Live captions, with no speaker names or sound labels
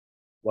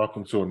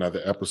Welcome to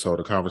another episode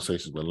of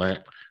Conversations with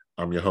Lamp.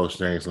 I'm your host,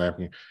 James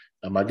Lampkin.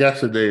 And my guest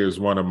today is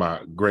one of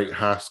my great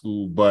high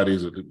school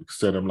buddies. I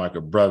consider him like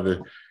a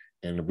brother.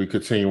 And we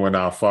continue in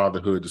our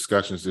fatherhood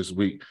discussions this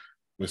week,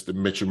 Mr.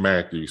 Mitchell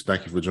Matthews.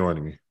 Thank you for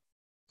joining me.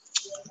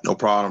 No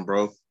problem,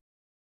 bro.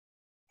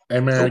 Hey,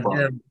 man,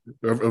 again,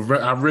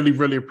 I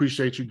really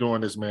appreciate you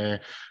doing this, man.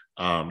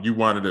 You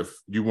one of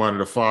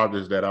the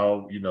fathers that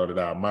that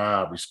I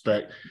admire,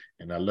 respect,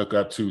 and I look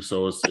up to.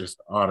 So it's an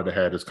honor to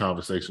have this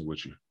conversation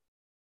with you.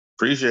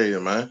 Appreciate it,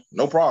 man.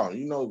 No problem.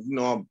 You know,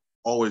 I'm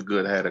always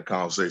good to have a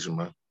conversation,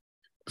 man.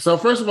 So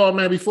first of all,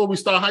 man, before we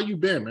start, how you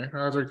been, man?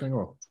 How's everything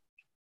going?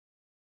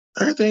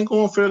 Everything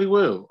going fairly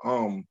well.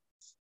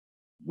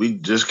 We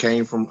just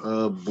came from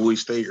Bowie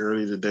State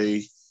early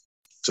today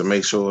to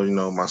make sure,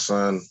 my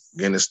son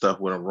getting his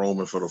stuff with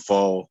enrollment for the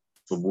fall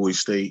for Bowie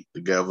State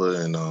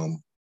together and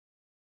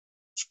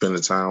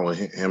spending time with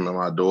him and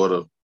my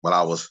daughter while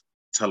I was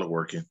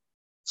teleworking.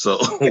 So,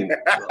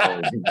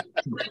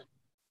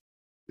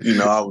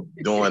 I was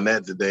doing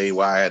that today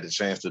while I had the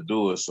chance to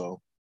do it.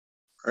 So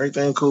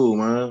everything cool,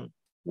 man.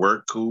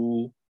 Work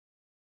cool.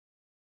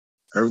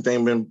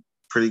 Everything been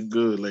pretty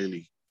good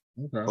lately.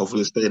 Okay.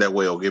 Hopefully stay that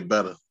way or get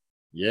better.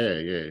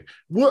 Yeah.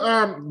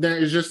 Well,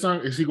 then is your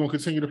son, is he going to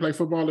continue to play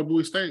football at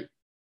Bowie State?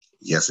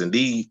 Yes,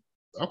 indeed.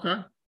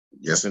 Okay.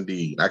 Yes,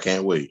 indeed. I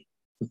can't wait.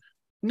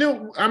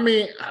 No, I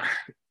mean,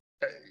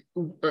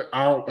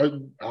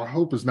 I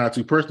hope it's not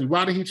too personal.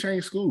 Why did he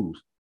change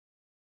schools?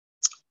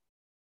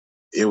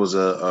 It was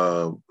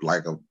a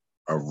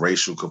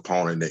racial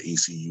component at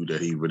ECU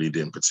that he really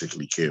didn't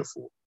particularly care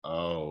for.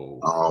 Oh.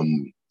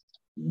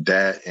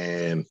 That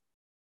and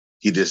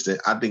he just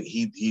didn't. I think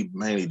he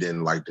mainly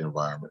didn't like the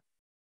environment.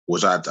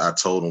 Which I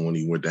told him when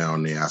he went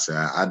down there, I said,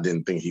 I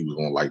didn't think he was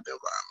going to like the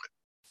environment.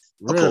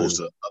 Really? Opposed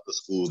to other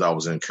schools that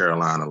was in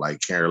Carolina,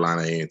 like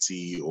Carolina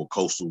A&T or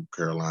Coastal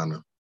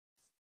Carolina.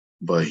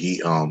 But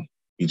he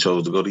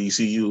chose to go to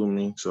ECU. I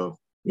mean, so,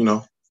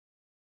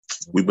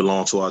 we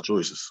belong to our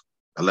choices.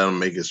 I let him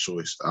make his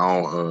choice.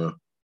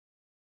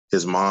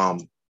 His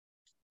mom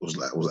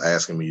was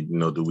asking me,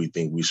 do we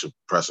think we should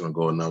press him to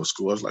go to another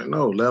school? I was like,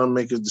 no, let him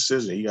make his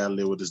decision. He got to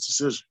live with his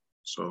decision.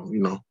 So,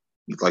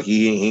 like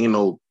he ain't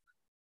no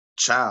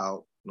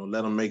child,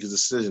 let him make his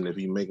decision. If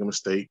he make a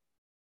mistake,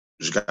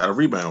 just got to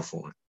rebound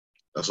for him.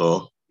 That's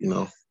all,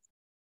 I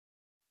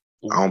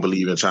don't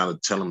believe in trying to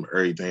tell them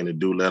everything to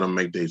do. Let them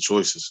make their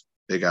choices.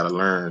 They got to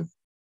learn,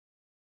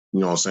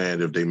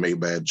 if they make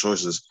bad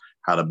choices,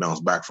 how to bounce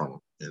back from them.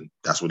 And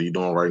that's what he's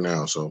doing right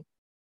now. So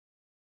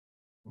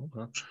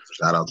okay.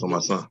 Shout out to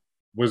my son.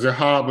 Was it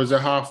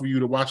hard for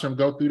you to watch him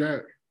go through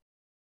that?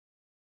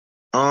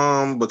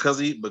 Because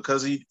it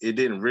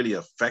didn't really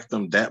affect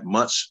him that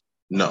much.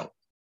 No.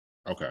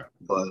 Okay.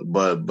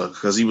 But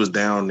because he was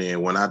down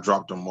there, when I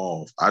dropped him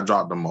off.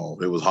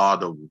 It was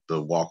hard to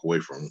walk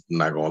away from him, I'm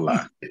not gonna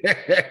lie.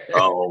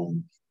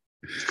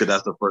 Because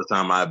that's the first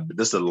time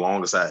this is the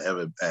longest I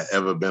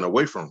ever been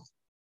away from him.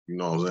 You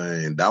know what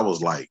I'm saying? That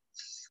was like,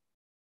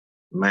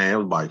 man, it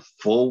was like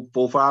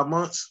 4-5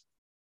 months.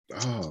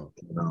 Oh.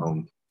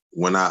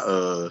 When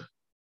because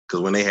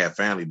when they had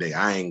family day,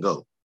 I ain't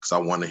go because I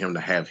wanted him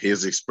to have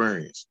his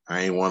experience.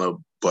 I ain't want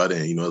to butt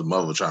in, his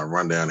mother trying to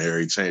run down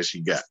every chance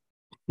she got.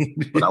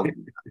 But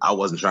I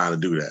wasn't trying to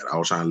do that. I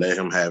was trying to let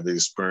him have his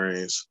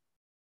experience.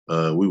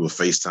 We would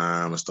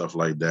FaceTime and stuff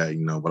like that,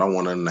 but I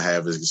wanted him to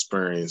have his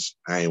experience.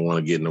 I ain't want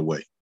to get in the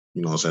way.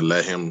 What I'm saying?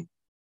 Let him,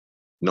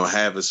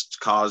 have his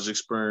college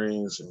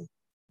experience and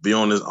be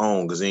on his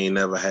own because he ain't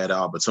never had the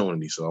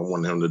opportunity. So I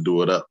wanted him to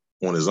do it up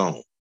on his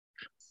own.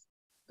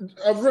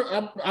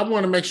 I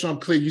want to make sure I'm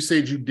clear. You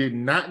said you did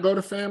not go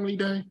to Family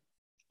Day?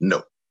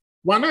 No.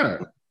 Why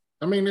not?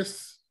 I mean,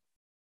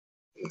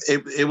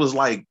 it was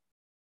like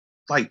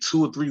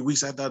 2 or 3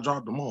 weeks after I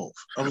dropped them off.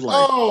 I was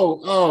like,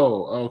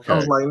 okay. I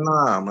was like,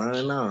 nah,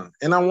 man, nah.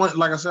 And I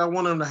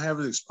want him to have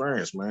his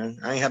experience, man.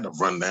 I ain't had to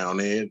run down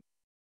there.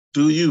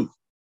 Do you?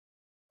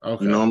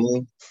 Okay. You know what I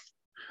mean?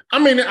 I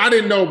mean, I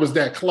didn't know it was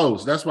that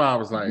close. That's why I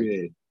was like,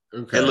 yeah.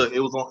 Okay. And look,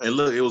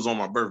 it was on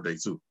my birthday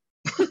too.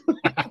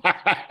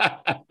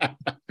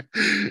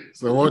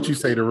 So why don't you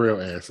say the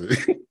real answer?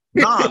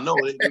 No,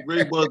 it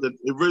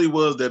really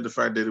was that the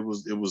fact that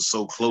it was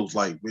so close.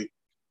 Like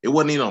it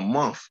wasn't even a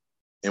month.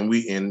 And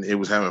it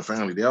was having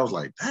Family Day. I was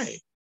like, dang,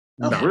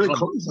 that's really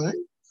close, man.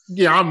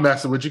 Yeah, I'm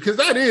messing with you because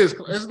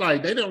it's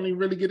like they don't even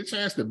really get a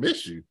chance to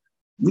miss you.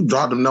 We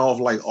dropped them off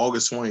like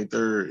August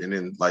 23rd, and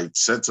then like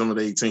September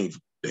the 18th,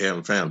 they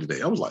having Family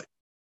Day. I was like,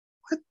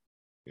 what?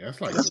 Yeah,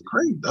 that's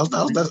crazy.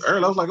 That's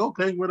early. I was like,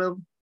 okay, whatever.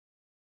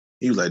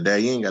 He was like, Dad,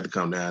 you ain't got to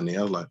come down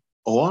there. I was like,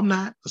 oh, I'm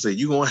not. I said,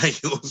 you gonna have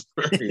your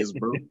experience,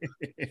 bro.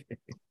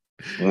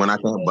 When I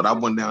come, but I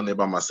went down there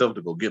by myself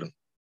to go get him.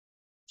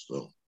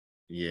 So.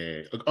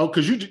 Yeah. Oh,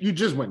 because you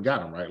just went and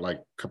got him, right? Like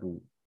a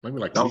couple, maybe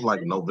like that was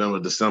like November,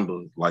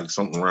 December, like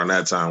something around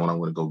that time when I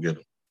went to go get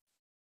him.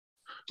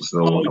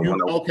 So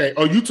okay.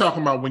 Oh, you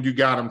talking about when you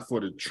got him for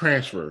the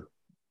transfer?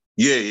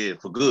 Yeah,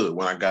 for good.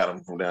 When I got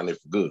him from down there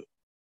for good.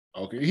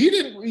 Okay. He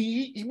didn't.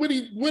 What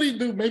did he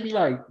do? Maybe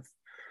like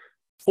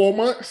 4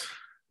 months.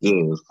 Yeah,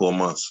 it was 4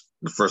 months.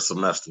 The first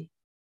semester.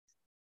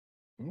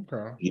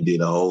 Okay. He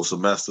did a whole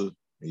semester.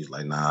 He's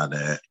like, nah,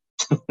 Dad.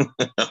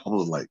 I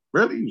was like,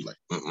 really? He was like,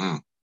 mm-mm.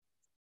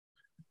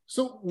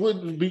 So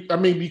would be, I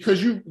mean,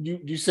 because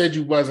you said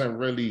you wasn't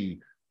really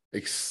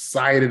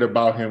excited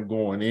about him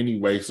going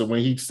anyway. So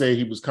when he said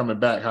he was coming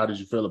back, how did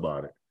you feel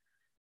about it?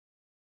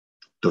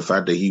 The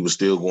fact that he was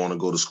still going to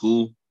go to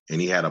school and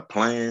he had a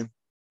plan,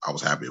 I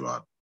was happy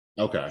about it.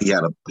 Okay.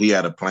 He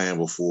had a plan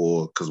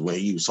before, because when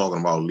he was talking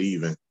about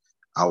leaving,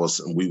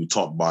 we would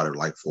talk about it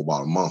like for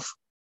about a month.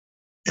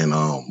 And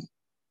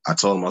I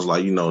told him, I was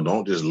like,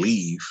 don't just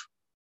leave.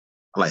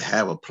 I like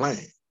have a plan,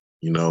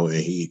 and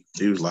he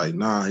was like,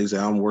 nah, he said,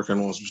 I'm working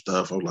on some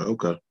stuff. I was like,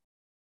 okay.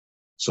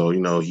 So,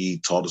 he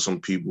talked to some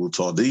people,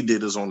 he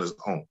did this on his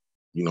own,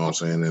 you know what I'm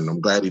saying? And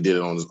I'm glad he did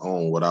it on his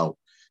own without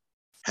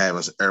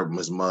having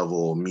his mother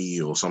or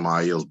me or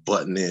somebody else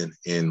butting in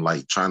and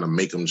like trying to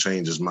make him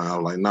change his mind. I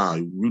was like, nah,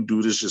 you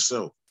do this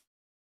yourself.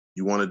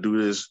 You want to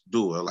do this,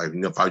 do it. Like,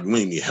 if I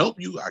need me to help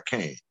you, I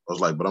can. I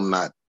was like, but I'm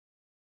not,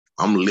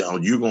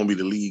 you're going to be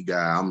the lead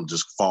guy. I'm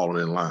just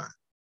falling in line.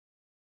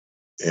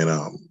 And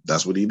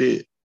that's what he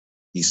did.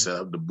 He set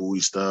up the Bowie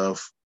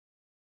stuff.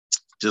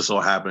 Just so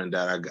happened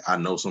that I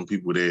know some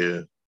people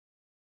there,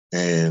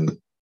 and the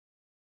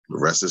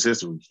rest is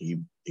history. He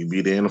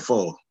be there in the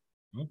fall.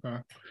 Okay.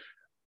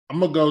 I'm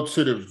gonna go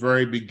to the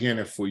very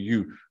beginning for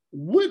you.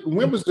 What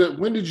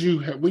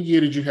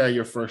year did you have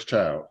your first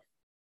child?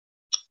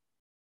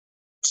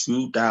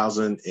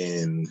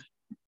 2002.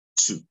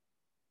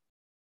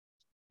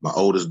 My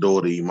oldest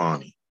daughter,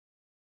 Imani.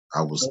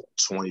 I was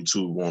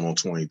 22 going on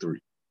 23.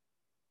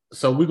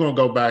 So we're gonna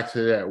go back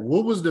to that.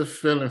 What was the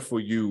feeling for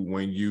you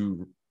when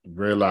you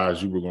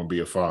realized you were gonna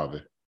be a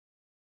father?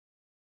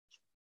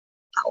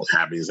 I was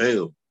happy as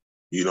hell.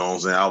 You know what I'm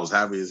saying? I was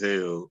happy as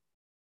hell.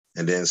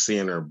 And then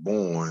seeing her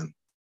born,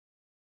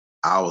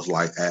 I was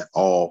like at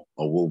awe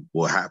of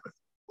what happened.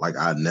 Like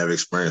I'd never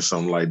experienced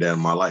something like that in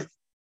my life.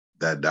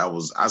 That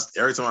was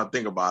every time I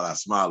think about it, I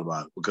smile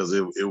about it because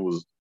it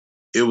was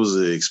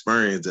an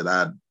experience that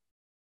I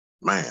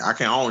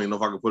don't even know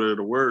if I could put it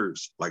into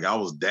words. Like I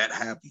was that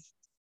happy.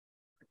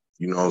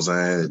 You know what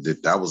I'm saying?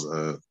 That was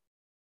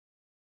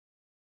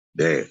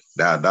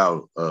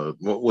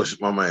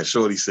what my man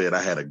Shorty said,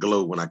 I had a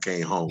glow when I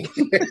came home.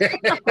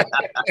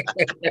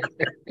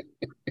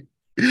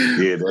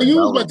 Yeah, you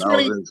was like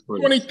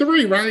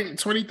 23, right?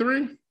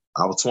 23?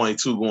 I was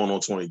 22 going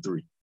on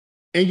 23.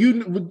 And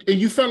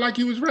you felt like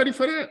you was ready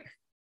for that?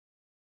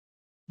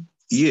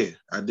 Yeah,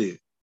 I did.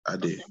 At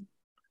the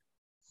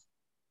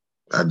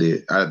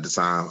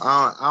time.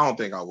 I don't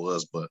think I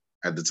was, but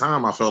at the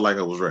time I felt like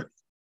I was ready.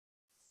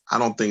 I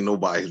don't think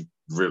nobody's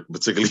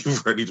particularly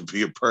ready to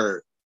be a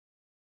parent.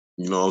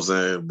 You know what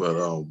I'm saying? But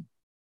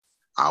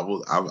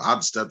I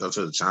stepped up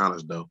to the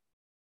challenge though.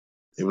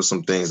 It was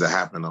some things that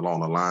happened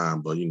along the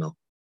line, but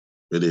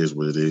it is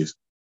what it is.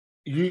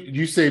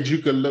 You said you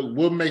could look.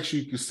 What makes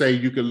you say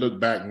you could look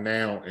back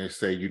now and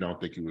say you don't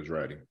think you was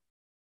ready?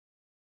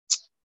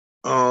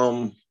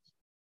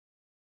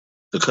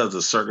 Because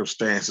of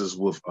circumstances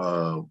with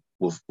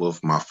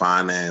my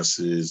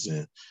finances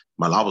and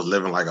I was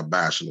living like a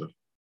bachelor.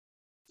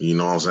 You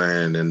know what I'm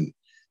saying? And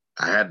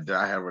I had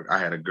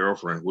a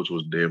girlfriend, which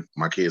was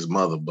my kid's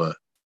mother, but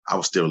I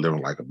was still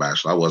living like a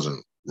bachelor. I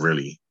wasn't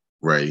really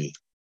ready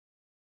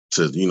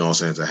to,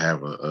 to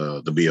have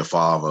to be a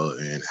father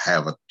and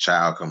have a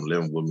child come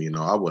living with me.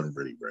 I wasn't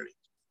really ready.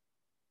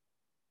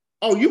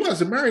 Oh, you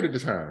wasn't married at the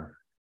time?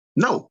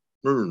 No.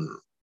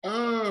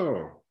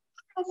 Oh,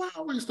 I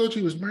always thought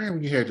you was married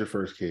when you had your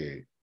first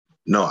kid.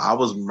 No, I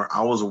was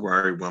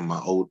married when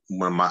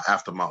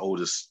after my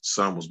oldest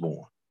son was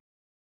born.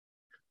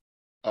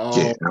 Oh.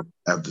 Yeah,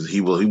 after he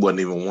wasn't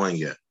even one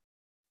yet.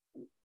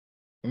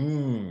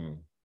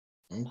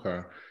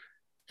 Okay.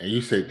 And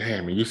you said,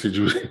 damn, and you said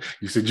you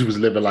was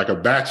living like a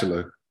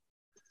bachelor.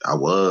 I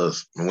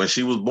was. And when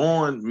she was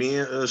born, me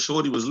and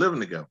Shorty was living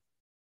together.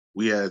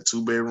 We had a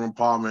 2-bedroom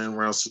apartment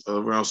around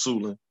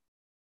Suitland,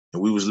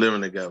 and we was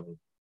living together.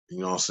 You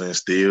know what I'm saying?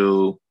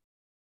 Still,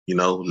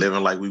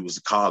 living like we was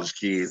college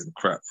kids and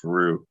crap for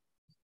real.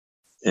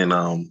 And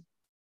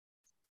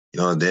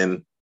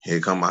then here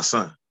come my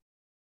son,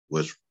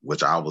 which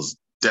I was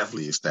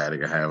definitely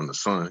ecstatic of having a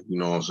son. You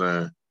know what I'm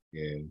saying?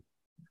 Yeah.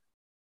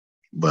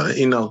 But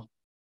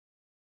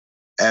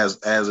as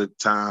the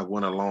time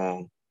went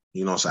along,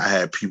 so I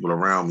had people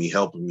around me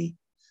helping me.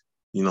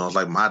 It's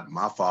like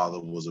my father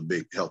was a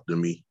big help to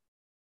me.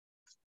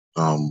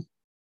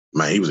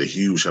 Man, he was a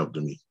huge help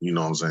to me. You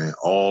know what I'm saying?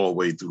 All the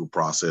way through the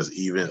process,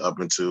 even up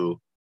until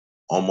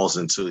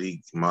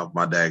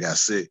my dad got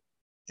sick,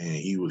 and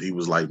he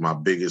was like my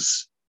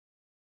biggest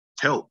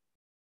help.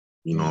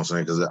 You know what I'm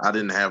saying? Because I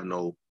didn't have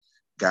no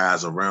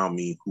guys around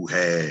me who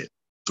had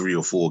 3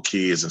 or 4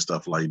 kids and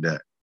stuff like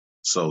that.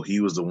 So he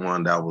was the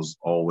one that was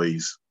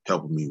always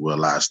helping me with a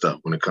lot of stuff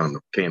when it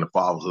came to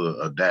fatherhood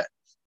of that,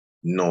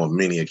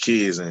 many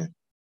kids. And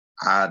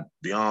I'd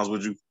be honest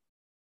with you,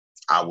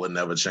 I would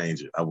never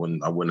change it. I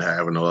wouldn't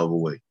have it no other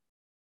way.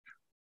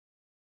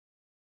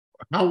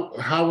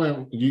 how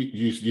when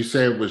you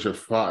said it was your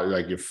father,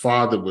 like your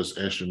father was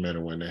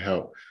instrumental in the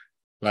help.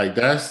 Like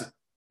that's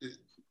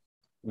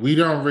we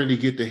don't really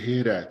get to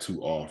hear that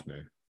too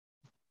often.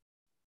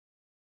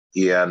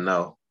 Yeah, I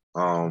know.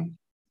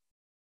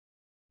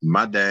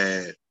 My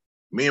dad,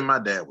 me and my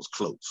dad was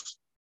close.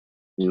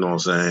 You know what I'm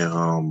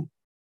saying?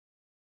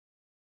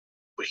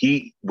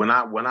 He when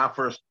I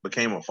first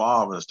became a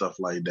father and stuff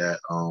like that,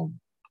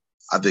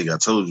 I think I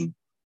told you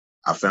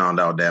I found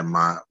out that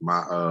my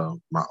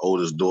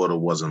oldest daughter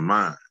wasn't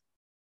mine,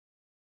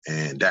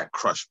 and that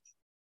crushed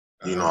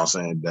me. You know what I'm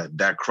saying?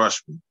 That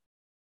crushed me.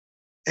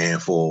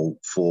 And for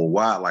a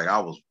while, like I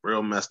was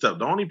real messed up.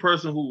 The only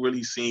person who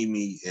really seen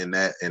me in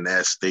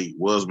that state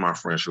was my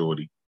friend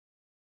Shorty.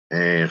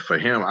 And for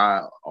him,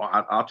 I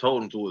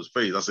told him to his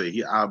face, I said,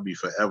 I'll be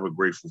forever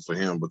grateful for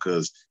him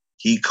because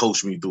he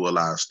coached me through a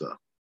lot of stuff,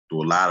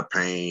 through a lot of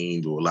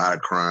pain, through a lot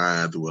of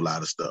crying, through a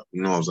lot of stuff.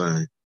 You know what I'm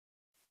saying?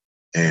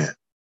 And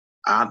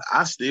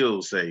I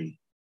still say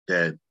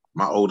that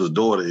my oldest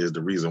daughter is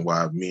the reason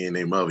why me and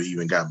their mother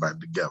even got back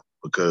together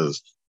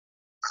because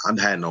I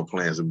had no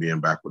plans of being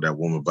back with that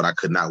woman, but I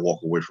could not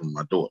walk away from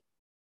my daughter.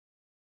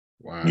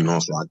 Wow. You know,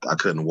 so I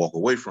couldn't walk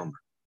away from her.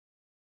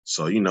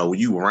 So, you know, when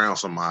you around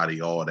somebody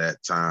all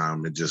that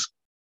time, it just,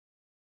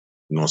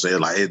 you know what I'm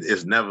saying? Like,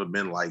 it's never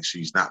been like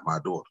she's not my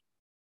daughter.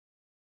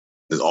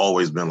 It's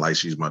always been like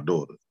she's my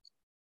daughter.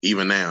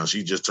 Even now,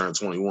 she just turned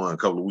 21 a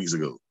couple of weeks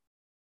ago.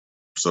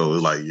 So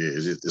it's like, yeah,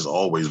 it's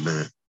always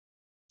been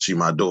she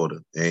my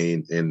daughter.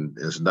 And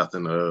it's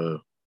nothing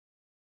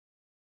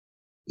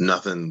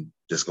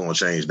that's gonna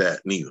change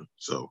that neither.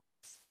 So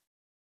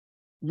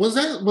was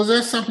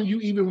that something you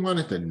even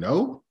wanted to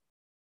know?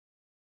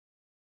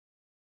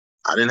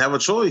 I didn't have a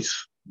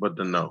choice but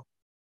to know.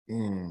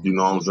 Mm. You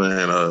know what I'm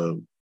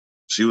saying?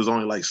 She was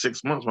only like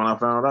 6 months when I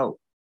found out.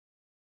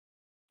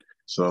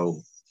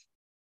 So,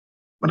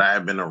 but I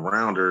had been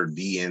around her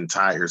the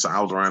entire time.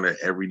 I was around her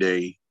every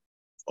day,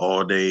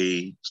 all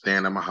day,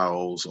 staying at my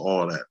house,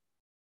 all that.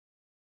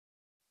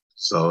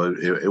 So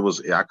it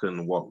was I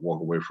couldn't walk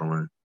away from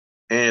her,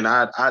 and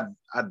I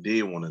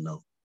did want to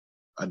know.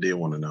 I did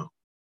want to know.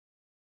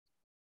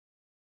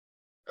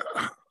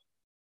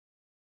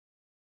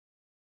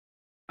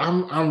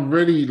 I'm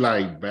really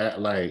like bad.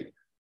 Like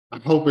I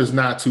hope it's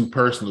not too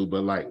personal,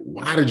 but like,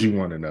 why did you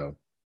want to know?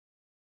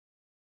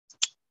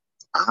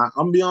 I'm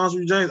gonna be honest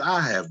with you, James.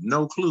 I have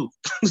no clue,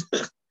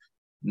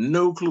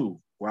 no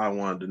clue why I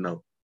wanted to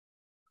know.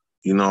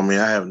 You know what I mean?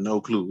 I have no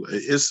clue.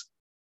 It's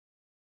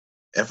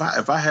if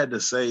I had to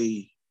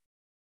say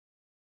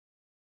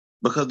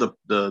because the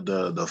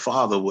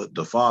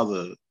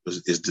father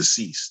is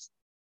deceased.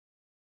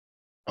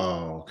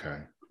 Oh,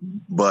 okay.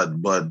 But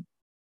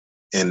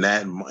in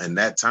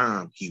that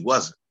time he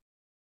wasn't.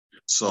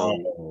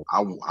 So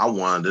I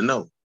wanted to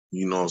know.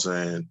 You know what I'm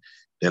saying?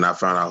 Then I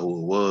found out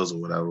who it was or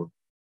whatever,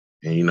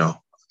 and you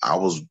know I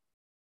was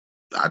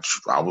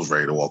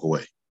ready to walk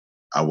away.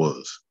 I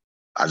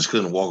just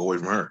couldn't walk away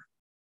from her.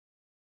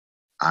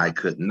 I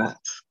could not.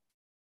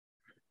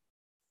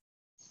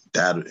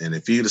 And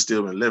if he'd have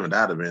still been living,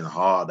 that'd have been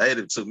hard. That'd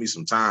have took me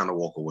some time to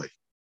walk away.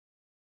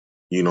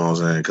 You know what I'm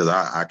saying? Because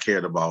I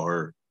cared about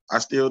her. I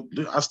still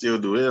do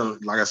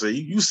it. Like I said,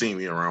 you see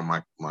me around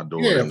my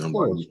daughter. Yeah, and of them,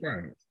 course,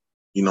 right.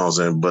 You know what I'm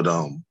saying? But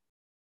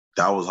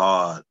that was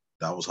hard.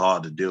 That was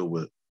hard to deal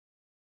with.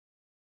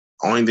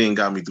 Only thing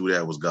got me through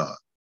that was God.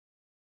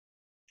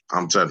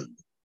 I'm telling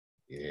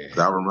you.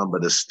 Yeah. I remember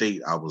the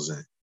state I was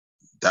in.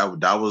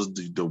 That was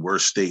the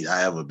worst state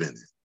I ever been in.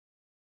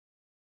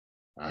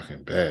 I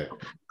can bet.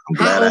 I'm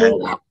glad I had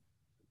my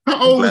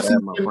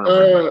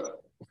friend.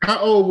 How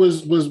old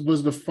was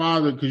the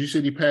father? Because you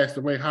said he passed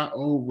away. How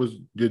old was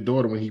your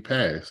daughter when he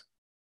passed?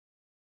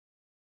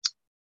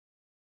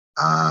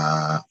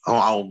 How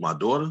old my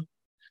daughter?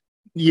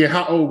 Yeah,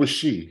 how old was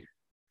she?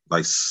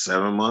 Like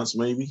 7 months,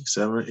 maybe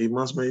 7 8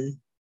 months, maybe.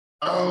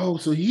 Oh,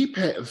 so he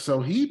passed.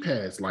 So he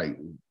passed like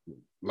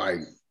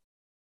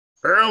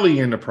early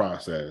in the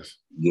process.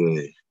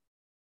 Yeah,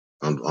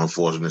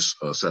 unfortunate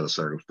set of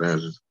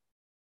circumstances.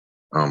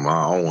 I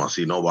don't want to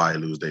see nobody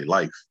lose their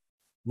life.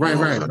 Right.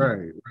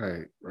 And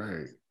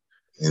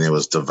it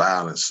was to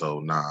violence.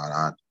 So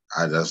I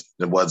just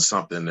it wasn't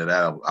something that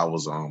I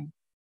was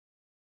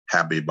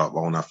happy about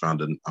when I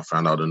found out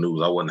the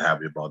news. I wasn't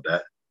happy about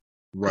that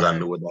because I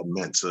knew what that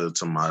meant to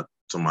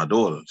my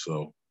daughter.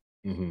 So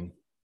I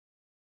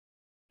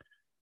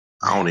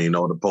don't even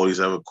know if the police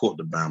ever caught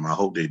the Bama. I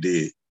hope they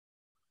did,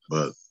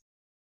 but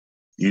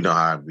you know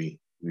how it be.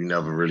 You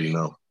never really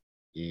know.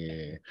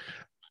 Yeah.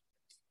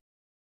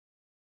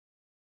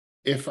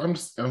 If I'm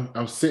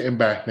sitting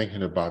back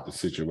thinking about the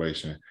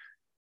situation,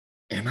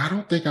 and I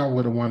don't think I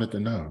would have wanted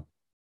to know.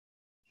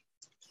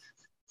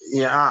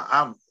 Yeah,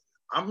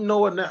 I'm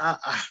knowing that I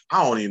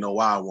don't even know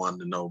why I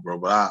wanted to know, bro.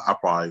 But I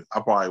probably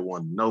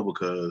wanted to know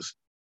because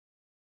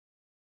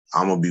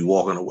I'm gonna be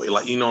walking away.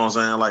 Like, you know what I'm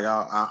saying? Like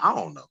I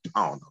don't know.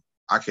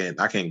 I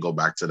can't go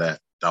back to that.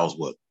 That was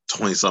what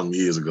 20 something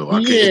years ago.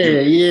 I don't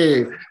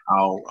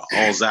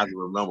exactly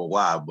remember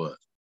why, but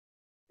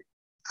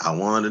I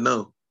wanted to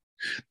know.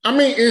 I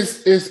mean,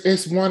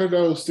 it's one of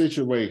those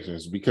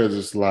situations because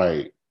it's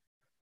like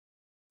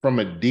from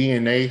a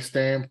DNA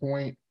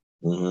standpoint,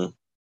 Mm-hmm.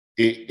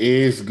 it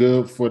is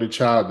good for the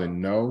child to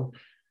know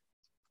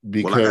Well, I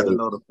because got to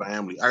know the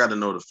family. I got to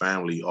know the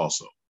family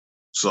also.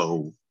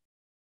 So,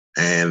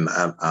 and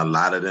a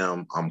lot of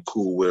them I'm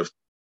cool with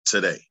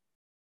today.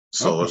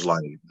 So okay. it's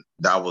like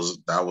that was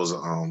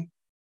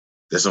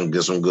there's some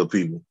good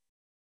people.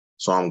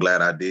 So I'm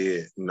glad I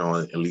did,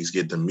 at least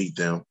get to meet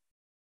them.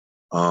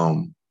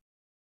 Um,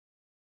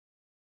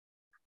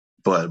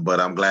 but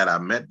I'm glad I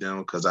met them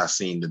because I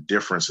seen the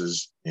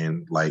differences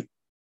in like,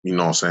 what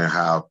I'm saying,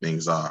 how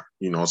things are,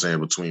 what I'm saying,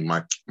 between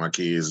my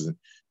kids and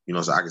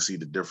so I can see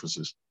the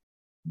differences.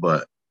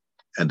 But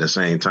at the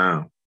same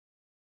time,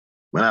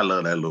 man, I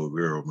love that little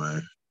girl,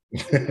 man.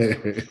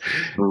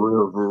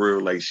 For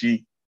real. Like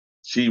she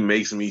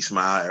makes me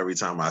smile every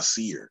time I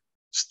see her.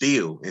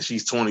 Still, and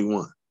she's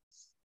 21.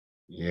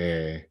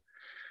 Yeah.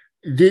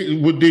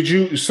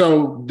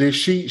 Did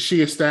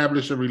she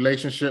establish a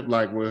relationship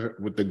like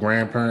with the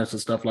grandparents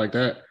and stuff like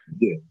that?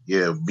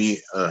 Yeah.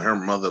 Her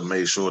mother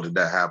made sure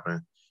that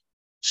happened.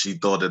 She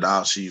thought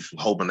that she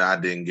hoping that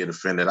I didn't get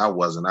offended. I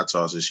wasn't. I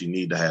told her she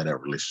needed to have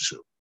that relationship.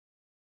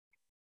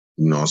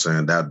 You know what I'm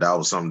saying? That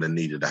was something that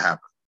needed to happen.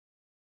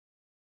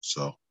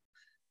 So,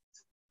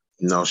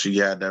 she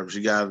got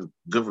a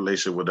good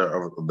relationship with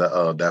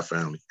that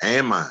family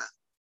and mine.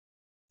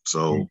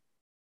 So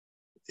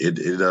it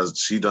does.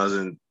 She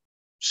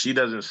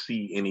doesn't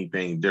see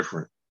anything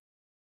different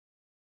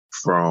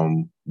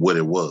from what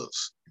it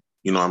was.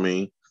 You know what I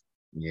mean?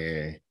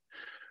 Yeah.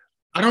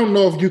 I don't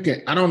know if you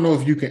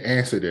can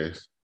answer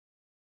this,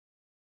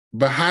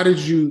 but how did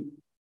you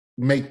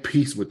make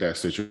peace with that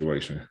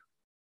situation?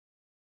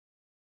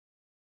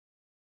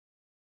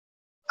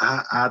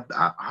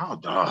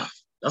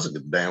 That's a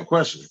good damn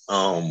question.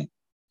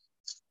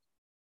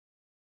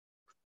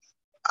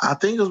 I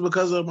think it was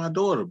because of my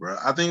daughter, bro.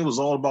 I think it was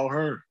all about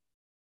her.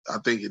 I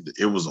think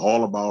it was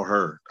all about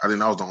her. I think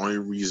that was the only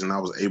reason I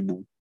was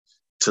able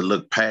to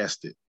look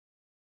past it.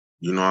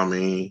 You know what I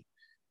mean?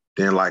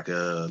 Then like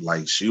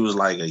she was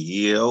like a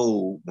year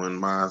old when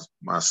my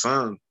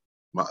son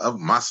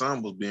my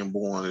son was being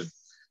born.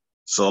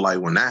 So like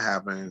when that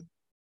happened,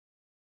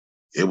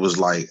 it was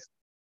like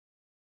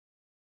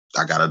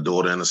I got a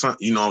daughter and a son.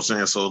 You know what I'm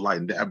saying? So like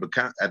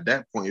at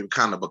that point, it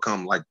kind of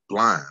become like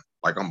blind.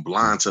 Like I'm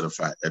blind to the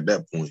fact at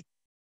that point.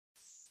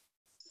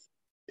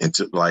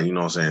 Until like, you know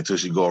what I'm saying, until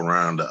she go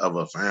around the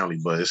other family,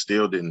 but it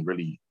still didn't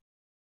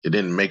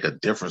make a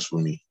difference for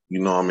me.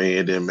 You know what I mean?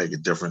 It didn't make a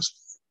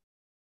difference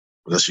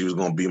because she was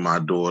gonna be my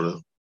daughter.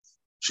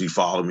 She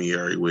followed me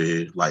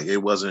everywhere. Like there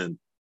was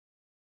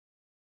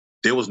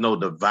no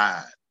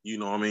divide. You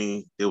know what I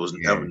mean? There was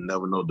Yeah.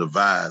 never no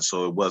divide.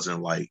 So it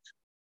wasn't like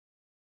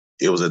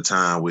it was a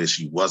time where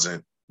she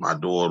wasn't my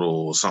daughter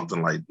or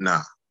something like,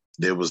 nah.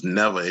 There was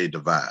never a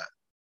divide.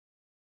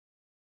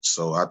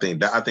 So I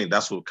think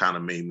that's what kind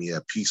of made me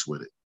at peace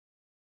with it.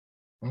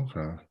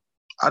 Okay.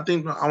 I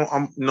think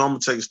I'm gonna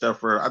take a step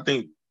further. I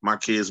think my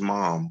kid's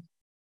mom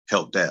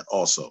helped that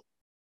also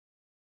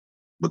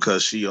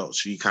because she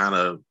kind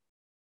of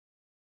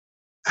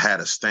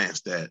had a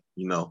stance that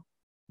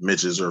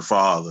Mitch is her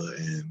father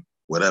and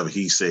whatever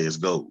he says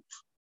goes.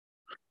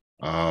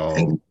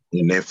 Oh,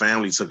 And their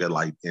family took it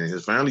like, and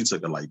his family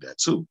took it like that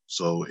too.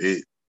 So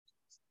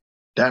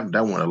that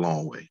went a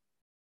long way.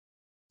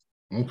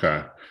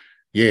 okay.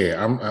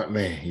 Yeah,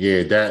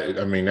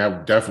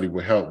 that definitely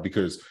would help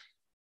because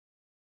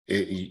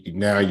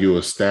now you're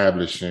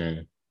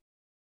establishing.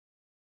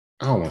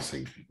 I don't want to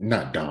say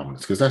not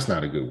dominance because that's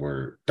not a good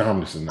word.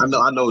 Dominance is not the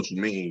I know what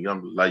you mean.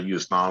 Like you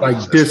like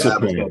establish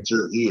discipline. that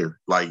you're here.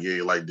 Like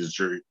like this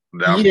jury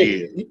that I'm Yeah,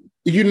 here.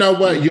 you know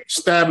what? Yeah, You're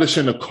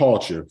establishing a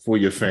culture for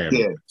your family.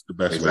 yeah, That's the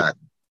best way.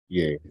 exactly.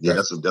 Yeah, Yeah,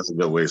 that's a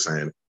good way of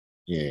saying it.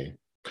 yeah.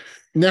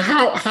 Now,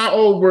 how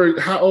old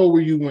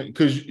were you when?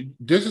 Because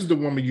this is the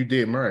woman you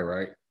did marry,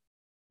 right?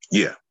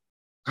 Yeah.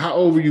 How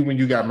old were you when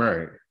you got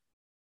married?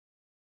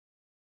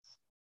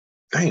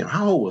 Damn,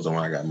 how old was I when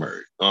I got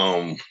married?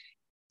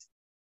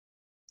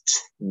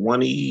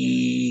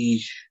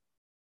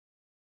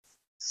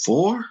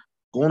 24,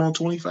 going on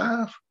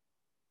 25.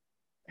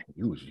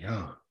 You was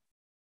young.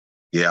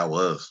 Yeah, I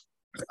was.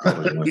 I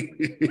was young.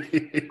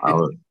 I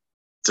was,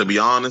 to be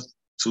honest,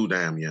 too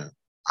damn young,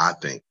 I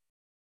think.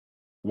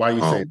 Why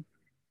you say?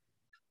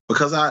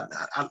 Because I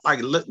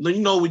like,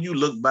 when you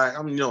look back,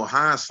 I mean,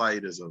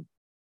 hindsight is a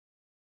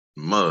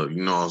mug,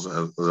 as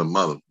a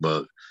mother,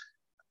 but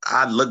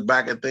I look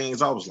back at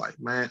things, I was like,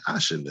 man, I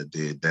shouldn't have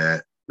did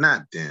that.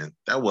 Not then.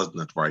 That wasn't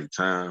the right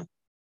time.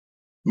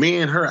 Me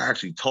and her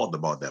actually talked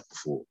about that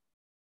before.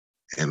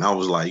 And I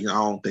was like, I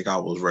don't think I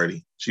was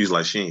ready. She's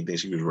like, she didn't think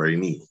she was ready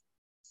neither.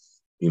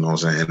 You know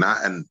what I'm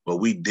saying? But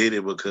we did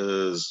it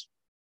because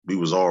we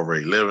was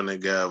already living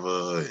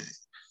together. And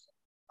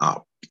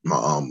our,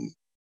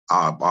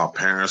 our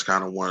parents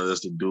kind of wanted us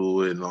to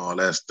do it and all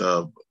that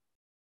stuff.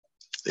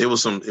 It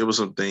was some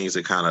things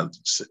that kind of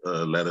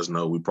let us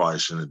know we probably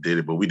shouldn't have did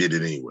it, but we did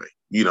it anyway.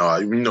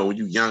 When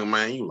you young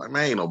man, you like,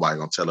 man, ain't nobody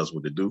gonna tell us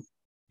what to do.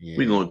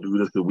 We gonna do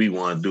this because we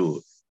want to do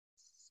it.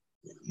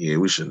 Yeah,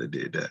 we shouldn't have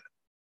did that.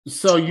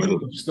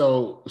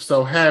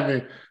 So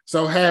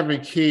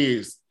having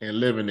kids and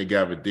living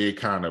together did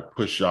kind of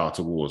push y'all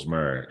towards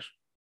marriage.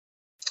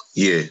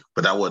 Yeah,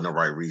 but that wasn't the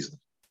right reason.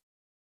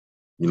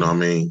 You know what I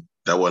mean?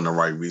 That wasn't the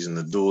right reason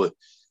to do it.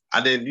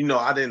 I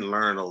didn't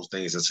learn those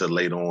things until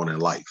later on in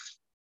life.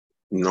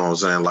 You know what I'm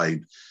saying?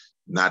 Like,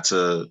 not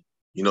to,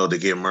 to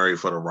get married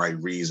for the right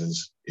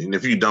reasons. And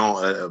if you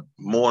don't,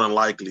 more than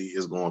likely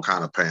it's going to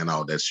kind of pan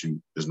out that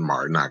you is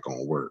married, not going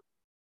to work.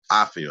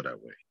 I feel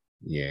that way.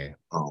 Yeah.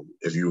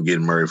 If you were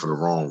getting married for the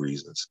wrong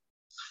reasons.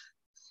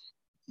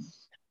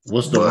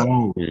 What's the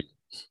wrong reasons?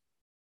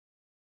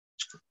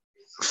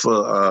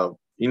 For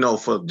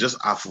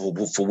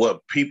for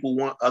what people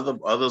want,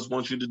 others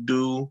want you to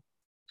do,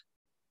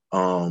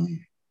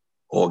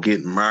 or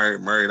getting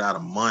married out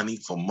of money,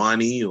 for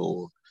money,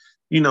 or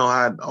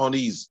all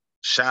these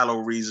shallow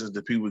reasons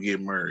that people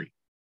get married.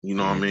 You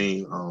know what I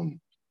mean?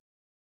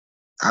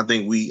 I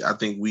think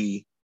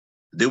we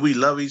did we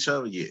love each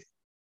other? Yeah.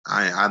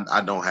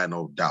 I don't have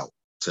no doubt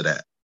to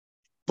that.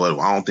 But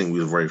I don't think we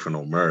was ready for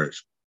no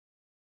marriage.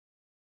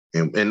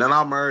 And in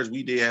our marriage,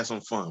 we did have some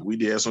fun. We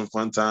did have some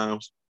fun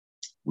times.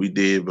 We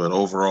did, but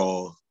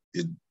overall,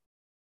 I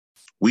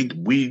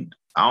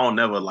don't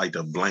never like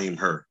to blame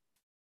her.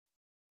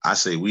 I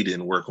say we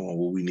didn't work on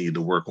what we needed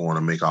to work on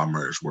to make our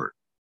marriage work.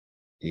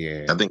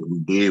 Yeah. I think if we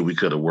did, we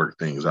could have worked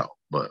things out,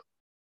 but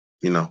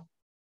it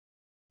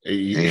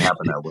ain't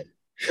happen that way.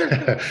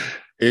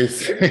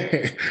 It's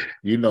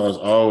it's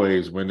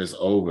always when it's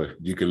over,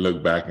 you can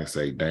look back and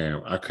say,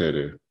 damn, I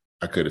could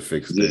have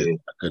fixed it.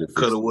 I could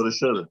have, woulda,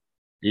 shoulda.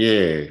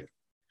 Yeah.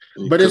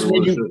 But it's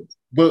when you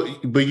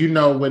but you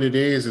know what it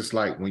is, it's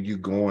like when you're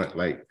going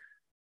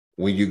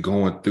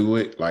through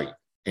it, like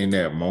in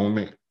that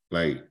moment,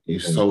 like you're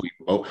so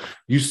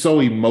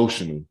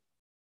emotional.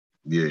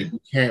 Yeah. You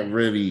can't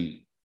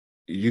really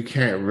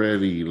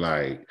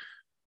like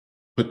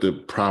put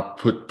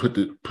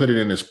it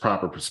in its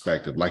proper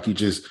perspective. Like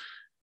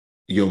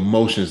your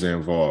emotions are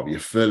involved, your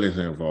feelings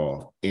are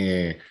involved,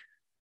 and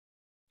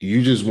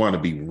you just want to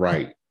be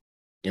right.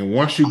 And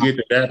once you get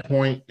to that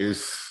point,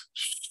 it's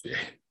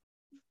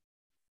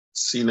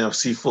see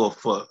for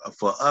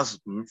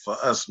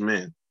us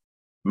men,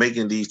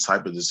 making these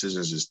type of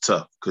decisions is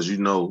tough because you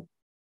know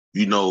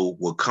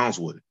what comes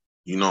with it.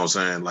 You know what I'm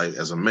saying? Like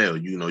as a male,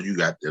 you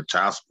got the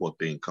child support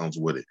thing comes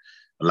with it.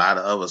 A lot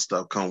of other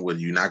stuff come with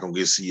it. You're not gonna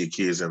get to see your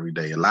kids every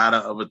day. A lot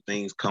of other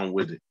things come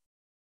with it.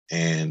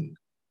 And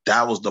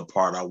that was the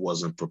part I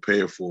wasn't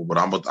prepared for. But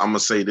I'm gonna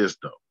say this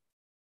though.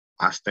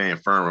 I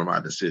stand firm in my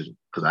decision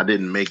because I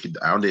didn't make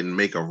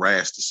a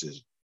rash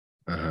decision.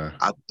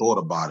 I thought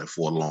about it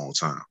for a long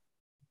time.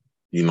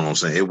 You know what I'm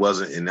saying? It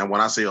wasn't, and then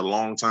when I say a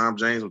long time,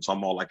 James, I'm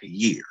talking about like a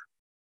year.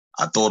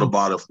 I thought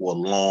about it for a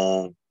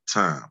long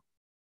time.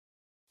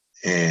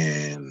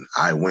 And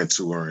I went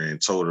to her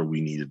and told her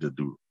we needed to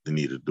do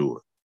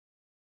it.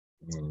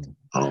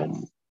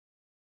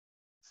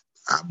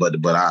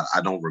 But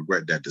I don't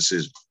regret that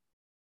decision.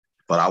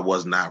 But I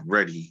was not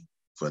ready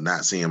for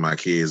not seeing my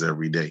kids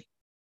every day.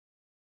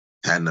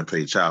 Having to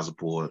pay child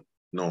support,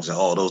 you know what I'm saying?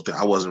 All those things.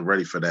 I wasn't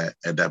ready for that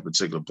at that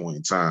particular point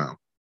in time.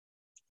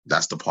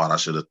 That's the part I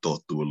should have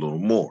thought through a little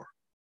more.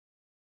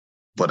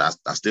 But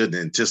I still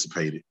didn't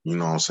anticipate it, you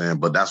know what I'm saying?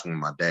 But that's when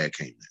my dad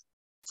came in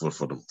for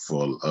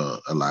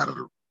a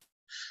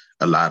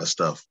lot of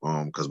stuff.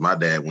 Because my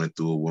dad went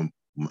through it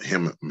with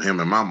him and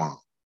my mom.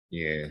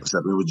 Yeah.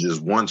 Except it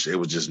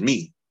was just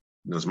me.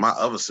 Because my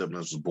other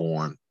siblings was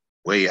born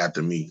way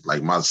after me.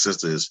 Like my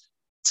sister is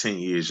 10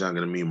 years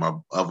younger than me. My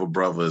other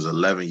brother is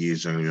 11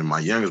 years younger than me. My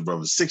youngest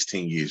brother is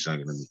 16 years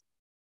younger than me.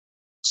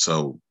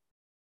 So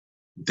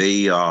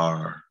they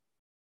are,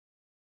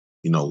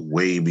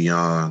 way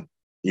beyond,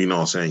 what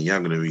I'm saying,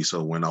 younger than me.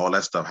 So when all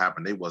that stuff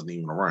happened, they wasn't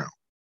even around.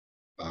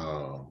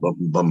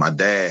 But my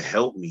dad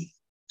helped me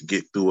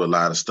get through a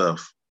lot of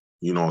stuff,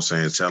 you know what I'm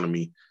saying, telling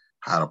me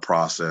how to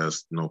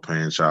process,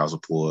 paying child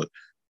support,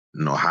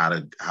 how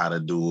to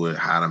do it,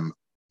 how to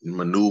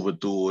maneuver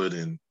through it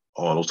and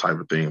all those type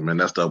of things. Man,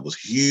 that stuff was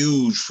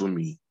huge for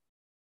me.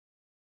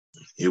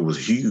 It was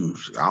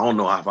huge. I don't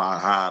know how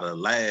I'd have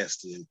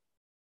lasted,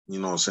 you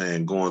know what I'm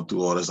saying, going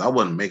through all this. I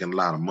wasn't making a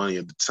lot of money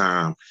at the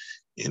time,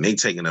 and they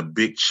taking a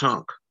big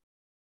chunk.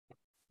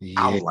 Yeah.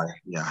 I was like,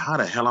 yeah, how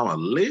the hell I'm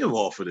gonna live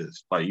off of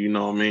this? Like, you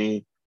know what I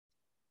mean?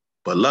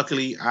 But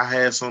luckily, I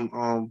had some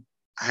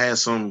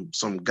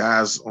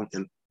guys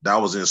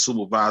that was in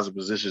supervisor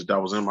positions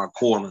that was in my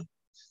corner,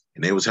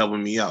 and they was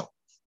helping me out.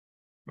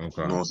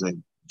 Okay. You know what I'm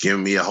saying?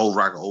 Giving me a whole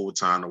rack of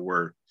overtime to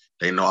work.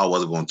 They know I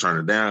wasn't going to turn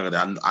it down.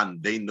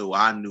 They knew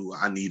I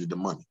needed the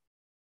money.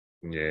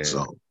 Yeah.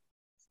 So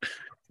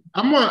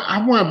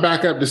I want to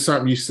back up to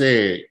something you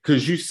said,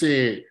 because you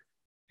said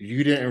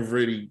you didn't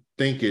really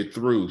think it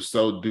through.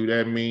 So do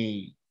that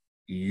mean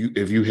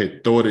if you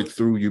had thought it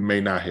through, you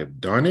may not have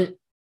done it?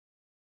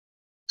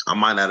 I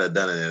might not have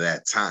done it at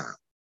that time.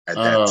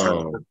 Okay.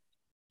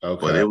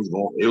 But it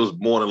was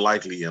more than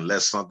likely,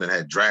 unless something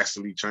had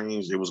drastically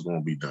changed, it was going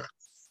to be done.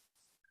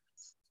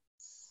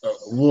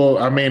 Well,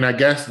 I mean, I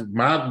guess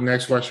my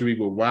next question would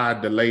be, well, why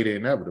delay the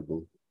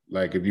inevitable?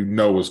 Like, if you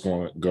know it's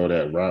going to go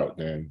that route,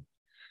 then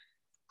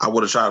I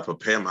would have tried to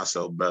prepare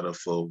myself better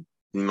for,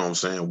 you know what I'm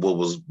saying, what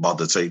was about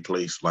to take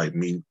place. Like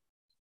me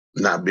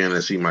not being able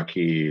to see my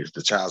kids,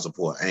 the child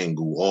support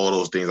angle, all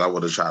those things. I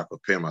would have tried to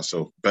prepare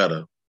myself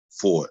better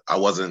for it. I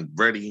wasn't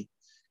ready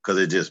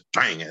because it just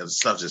bang,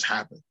 stuff just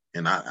happened.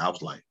 And I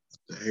was like,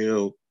 what the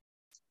hell?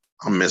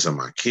 I'm missing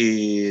my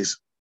kids.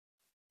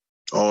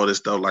 All this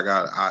stuff, like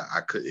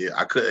I could, it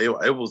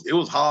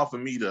was hard for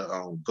me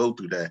to go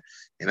through that,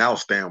 and I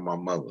was staying with my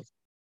mother.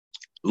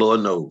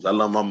 Lord knows, I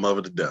love my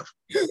mother to death.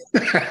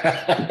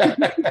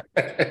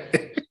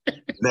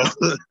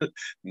 Never,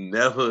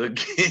 never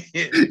again.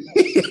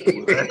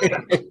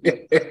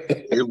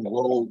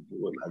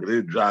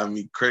 It drive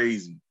me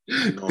crazy.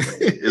 You know,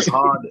 it's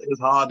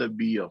hard to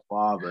be a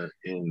father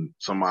in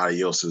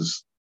somebody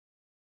else's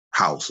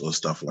house or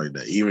stuff like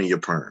that, even your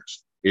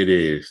parents. It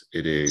is.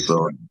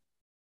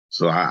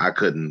 So I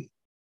couldn't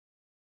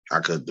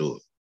do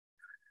it.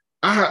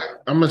 I'm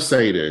gonna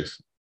say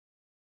this.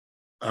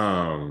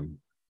 I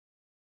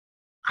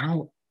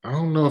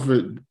don't know if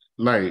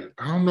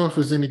I don't know if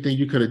there's anything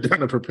you could have done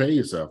to prepare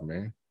yourself,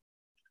 man.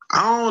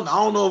 I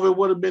don't know if it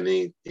would have been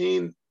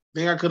anything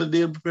I could have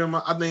did to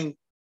prepare I think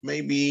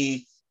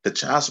maybe the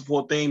child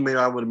support thing, maybe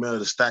I would have been able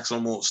to stack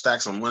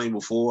some money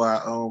before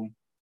I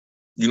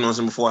you know what I'm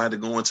saying, before I had to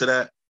go into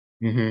that.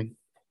 Mm-hmm.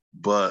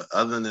 But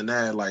other than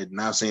that, like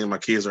not seeing my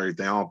kids or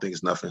anything, I don't think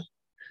it's nothing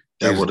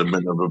that would have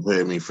been to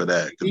prepare me for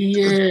that.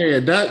 Yeah,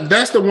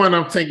 that's the one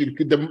I'm thinking.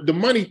 The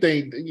money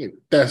thing,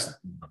 that's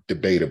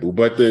debatable,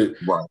 but the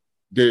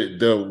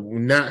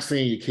not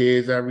seeing your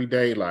kids every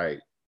day,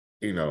 like,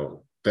 you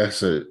know,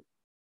 that's an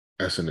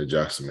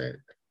adjustment.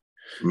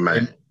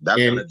 Man, that's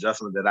an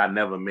adjustment that I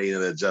never made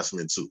an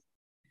adjustment to.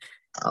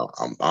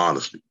 I'm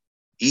honestly,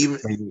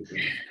 even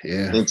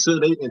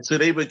until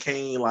they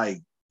became like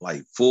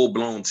full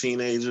blown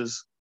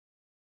teenagers,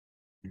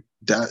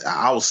 that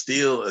I was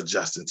still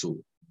adjusting to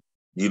it.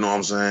 You know what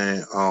I'm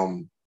saying?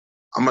 I'm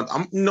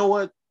you know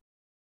what?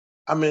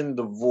 I'm in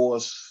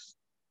divorce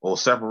or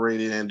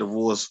separated and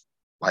divorced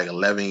like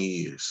 11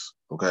 years.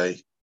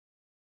 Okay.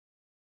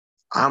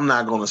 I'm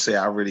not gonna say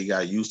I really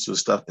got used to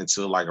stuff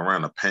until like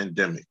around the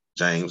pandemic,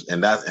 James.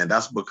 And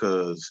that's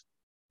because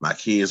my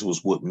kids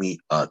was with me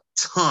a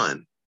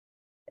ton.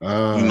 You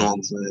know what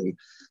I'm saying?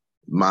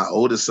 My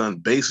oldest son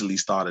basically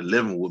started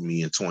living with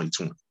me in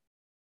 2020.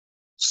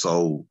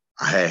 So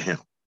I had him.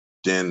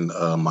 Then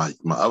my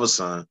other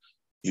son,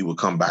 he would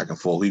come back and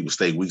forth. He would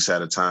stay weeks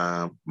at a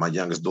time. My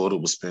youngest daughter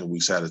would spend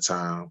weeks at a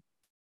time.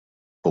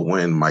 But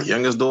when my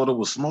youngest daughter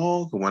was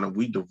small, when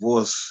we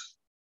divorced,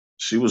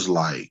 she was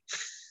like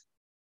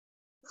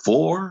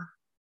 4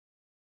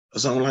 or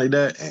something like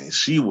that. And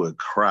she would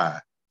cry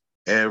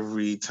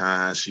every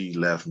time she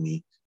left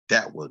me.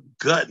 That would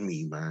gut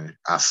me, man.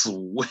 I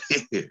swear.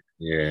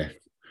 Yeah.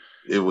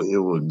 It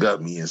would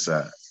gut me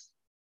inside.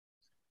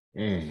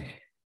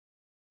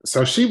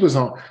 So she was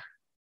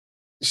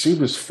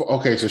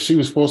okay, so she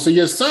was 4. So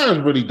your sons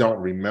really don't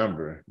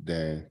remember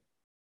then.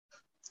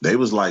 They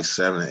was like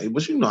 7 or 8,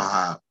 but you know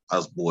how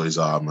us boys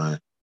are, man.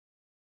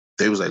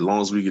 They was like, as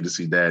long as we get to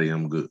see daddy,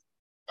 I'm good.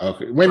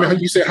 Okay. Wait a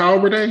minute. You said how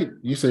old were they?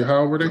 How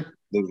old were they?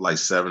 They was like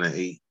 7 or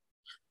 8.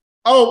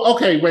 Oh,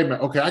 okay. Wait a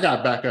minute. Okay, I got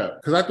to back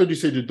up because I thought you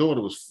said your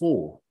daughter was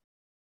 4.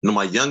 No,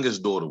 my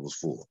youngest daughter was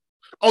 4.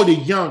 Oh, the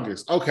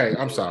youngest. Okay,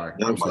 I'm sorry.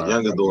 My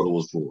youngest daughter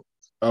was 4.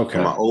 Okay.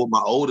 And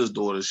my oldest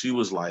daughter, she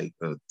was like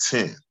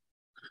 10.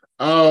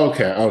 Oh,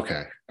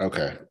 okay.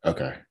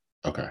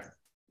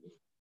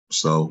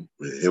 So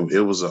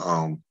it was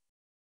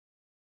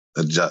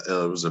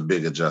it was a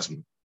big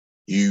adjustment,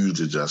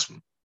 huge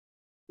adjustment,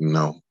 you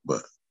know.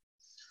 But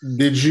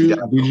did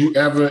you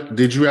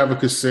ever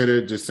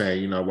consider just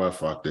saying, you know what,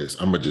 fuck this,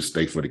 I'm gonna just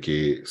stay for the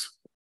kids?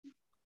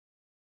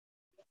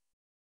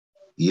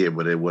 Yeah,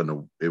 but it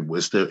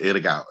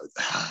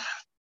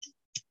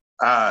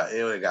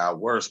got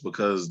worse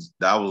because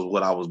that was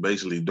what I was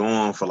basically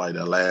doing for like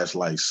the last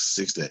like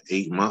 6 to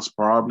 8 months,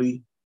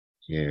 probably.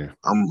 Yeah,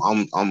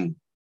 I'm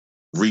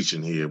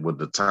reaching here with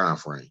the time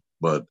frame,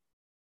 but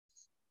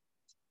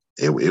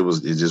it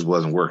just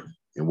wasn't working.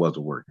 It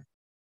wasn't working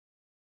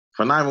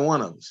for not even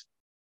one of us.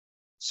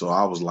 So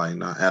I was like,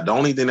 nah. The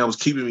only thing that was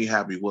keeping me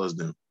happy was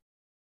them.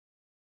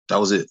 That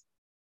was it.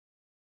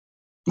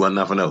 Wasn't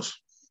nothing else.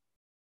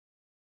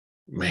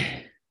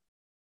 Man,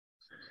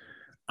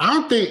 I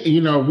don't think,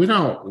 you know, we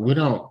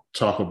don't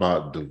talk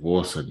about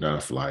divorce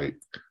enough. Like,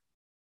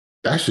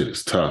 that shit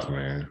is tough,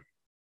 man.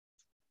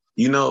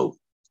 You know,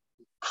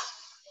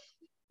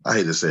 I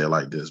hate to say it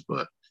like this,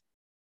 but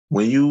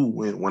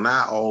when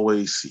I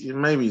always see,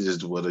 maybe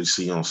just what I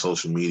see on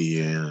social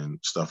media and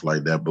stuff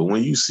like that, but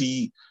when you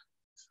see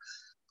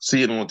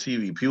it on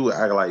TV, people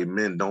act like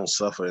men don't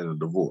suffer in a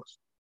divorce.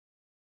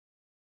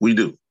 We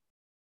do.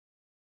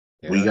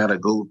 Yeah. We gotta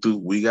go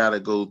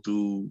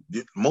through.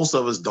 Most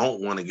of us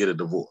don't want to get a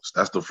divorce.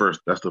 That's the first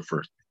thing.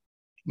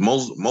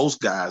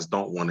 Most guys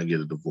don't want to get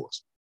a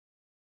divorce.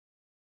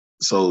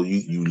 So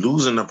you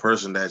losing the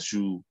person that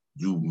you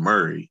you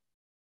married.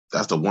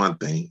 That's the one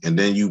thing. And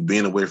then you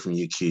being away from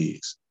your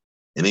kids.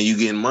 And then you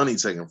getting money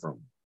taken from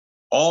you.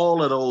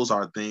 All of those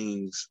are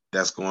things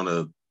that's going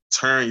to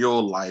turn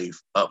your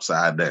life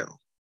upside down.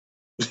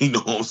 You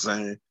know what I'm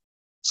saying?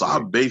 So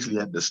I basically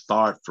had to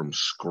start from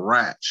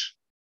scratch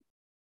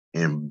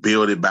and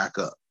build it back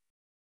up.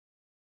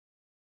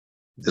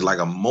 It's like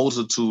a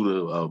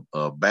multitude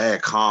of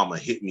bad karma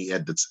hit me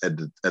at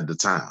the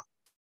time.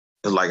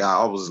 It's like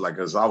I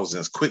was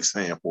in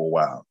quicksand for a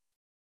while.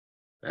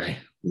 Dang.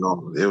 You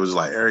know, it was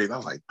like everything. I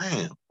was like,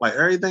 damn, like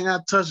everything I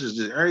touch is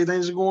just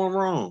everything's going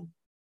wrong.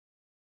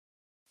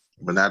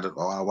 But now that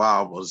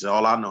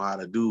all I know how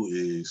to do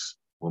is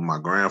what my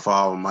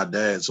grandfather and my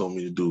dad told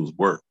me to do is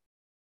work.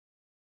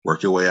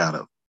 Work your way out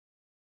of it.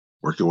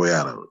 Work your way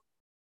out of it.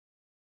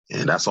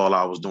 And that's all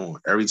I was doing.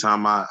 Every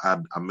time I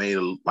made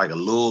a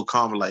little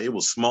comment, like it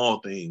was small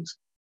things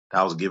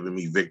that was giving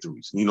me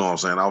victories. You know what I'm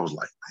saying? I was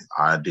like,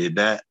 I did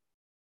that.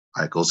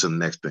 I go to the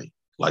next thing.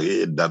 Like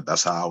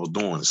that's how I was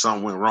doing. If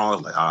something went wrong, I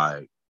was like, all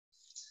right,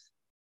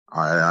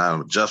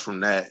 I adjust from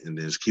that and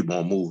then just keep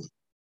on moving.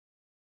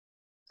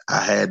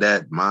 I had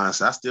that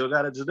mindset. I still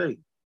got it today.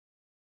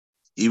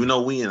 Even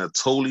though we in a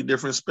totally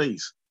different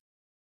space.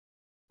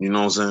 You know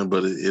what I'm saying?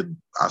 But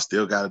I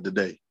still got it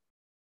today.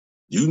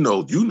 You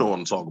know what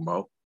I'm talking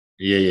about.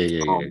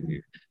 Yeah.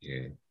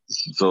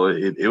 So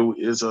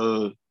it's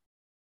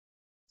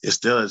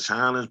still a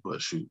challenge,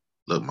 but shoot,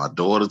 look, my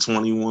daughter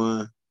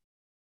 21,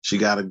 she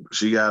got a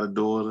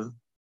daughter.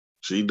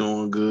 She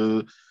doing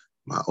good.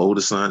 My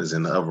oldest son is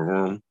in the other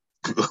room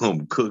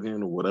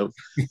cooking or whatever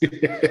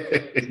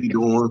he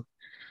doing.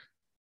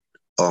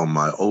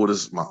 My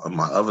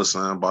other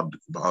son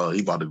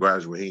he about to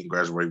graduate. He ain't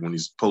graduate when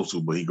he's supposed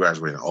to, but he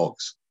graduated in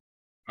August.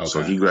 Okay.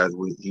 So he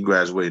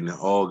graduated in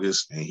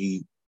August, and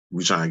we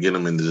trying to get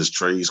him into this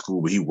trade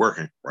school, but he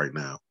working right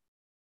now.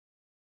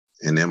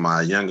 And then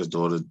my youngest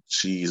daughter,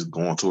 she's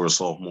going to her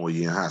sophomore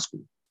year in high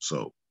school.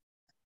 So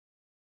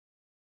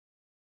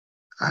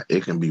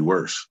it can be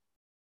worse.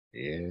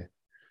 Yeah.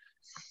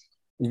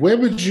 Where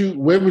would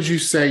you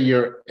say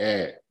you're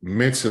at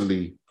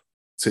mentally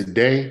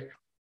today,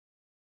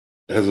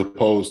 as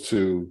opposed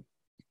to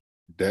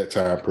that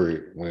time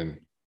period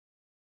when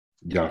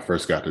y'all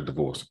first got the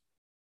divorce?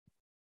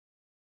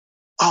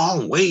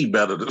 Oh, I'm way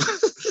better than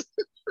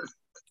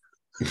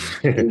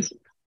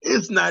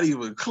it's not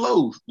even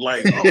close.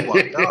 Like, oh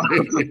my God.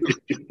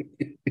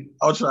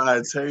 I'll try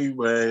to tell you,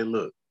 man,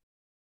 look.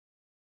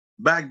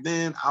 Back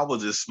then, I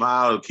would just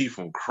smile to keep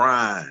from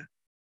crying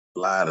a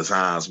lot of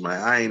times, man.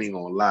 I ain't even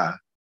gonna lie.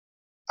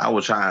 I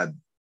was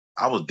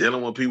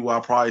dealing with people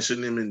I probably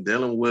shouldn't have been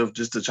dealing with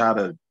just to try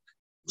to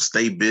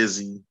stay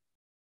busy.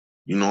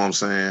 You know what I'm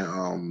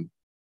saying?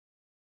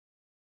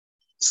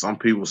 Some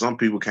people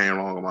came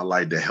along in my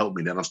life that helped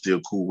me that I'm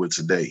still cool with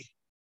today.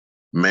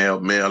 Male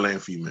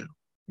and female.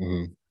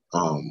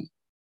 Mm-hmm.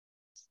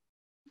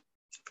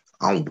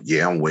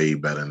 I'm way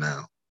better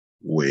now.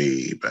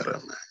 Way better,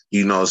 man.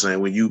 You know what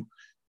I'm saying?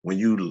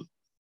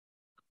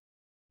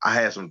 I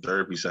had some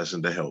therapy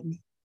sessions to help me.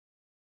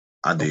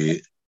 I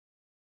did.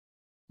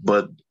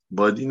 But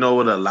you know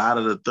what a lot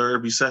of the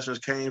therapy sessions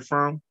came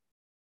from?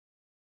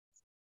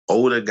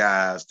 Older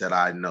guys that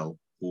I know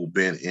who've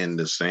been in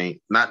the same,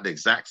 not the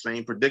exact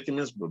same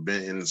predicaments, but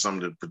been in some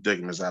of the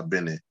predicaments I've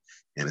been in.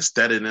 And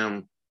instead of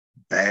them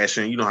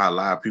bashing, you know how a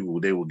lot of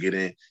people, they will get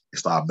in and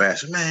start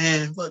bashing,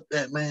 man, fuck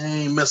that, man, I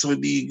ain't messing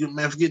with these,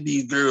 man, forget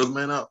these girls,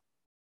 man, up.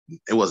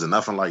 It wasn't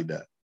nothing like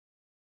that.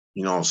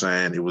 You know what I'm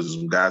saying? It was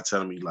some guy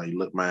telling me, like,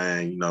 look,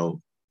 man, you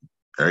know,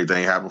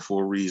 everything happened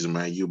for a reason,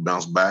 man. You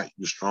bounce back,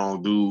 you're a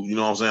strong dude. You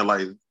know what I'm saying?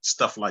 Like,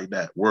 stuff like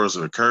that. Words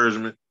of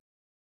encouragement.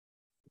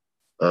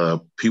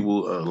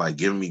 People like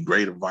giving me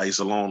great advice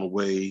along the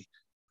way.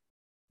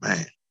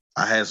 Man,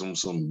 I had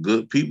some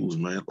good peoples,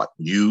 man. Like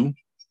you,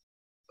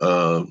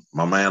 my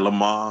man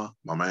Lamar,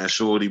 my man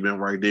Shorty been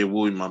right there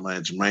with me. My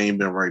man Jermaine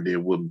been right there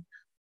with me.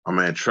 My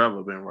man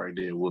Trevor been right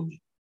there with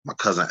me. My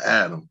cousin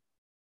Adam,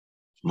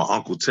 my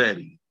uncle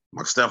Teddy,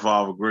 my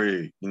stepfather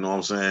Greg. You know what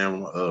I'm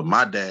saying?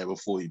 My dad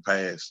before he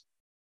passed.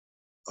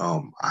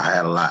 I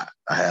had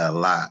a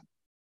lot.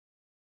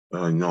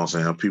 You know what I'm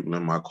saying? People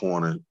in my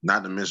corner,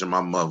 not to mention my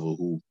mother,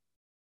 who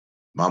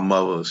my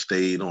mother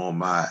stayed on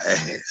my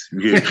ass.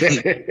 You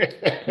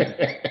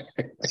hear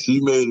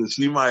me?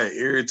 She might have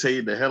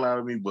irritated the hell out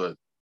of me, but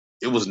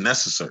it was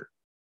necessary.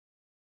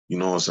 You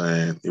know what I'm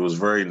saying? It was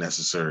very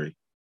necessary.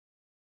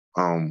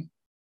 My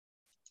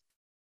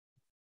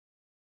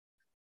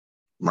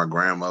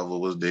grandmother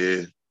was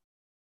there,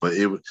 but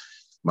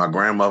my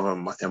grandmother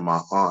and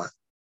my aunt,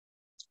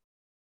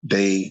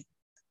 they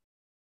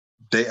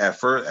at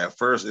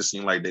first it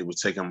seemed like they were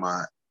taking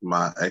my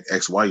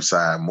ex-wife's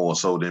side more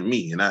so than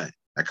me, and that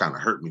kind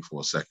of hurt me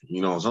for a second.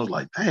 You know, so I was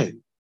like,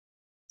 dang,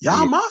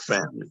 y'all my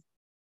family.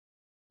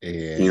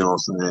 Yeah. You know what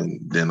I'm saying?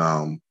 Then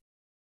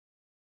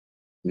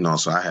you know,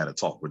 so I had to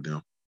talk with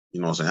them.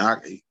 You know what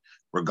I'm saying?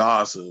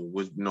 Regardless of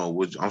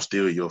which I'm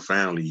still your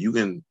family. You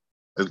can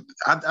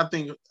I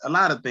think a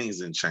lot of things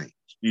didn't change.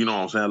 You know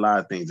what I'm saying? A lot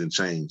of things didn't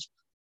change.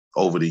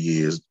 over the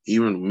years.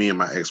 Even me and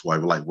my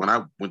ex-wife, like when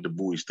I went to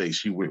Bowie State,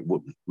 she went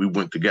with me. We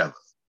went together.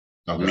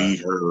 Okay. Me,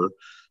 her,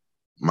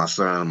 my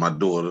son, my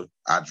daughter.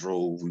 I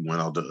drove. We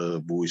went out to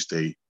Bowie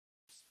State.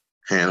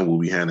 Hannah,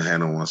 we had a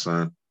hand on my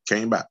son.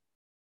 Came back.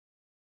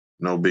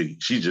 No biggie.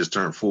 She just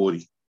turned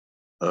 40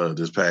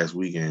 this past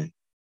weekend.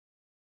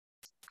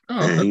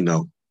 Oh, okay. And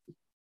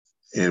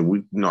and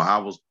we,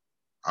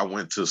 I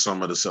went to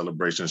some of the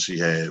celebrations she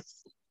had.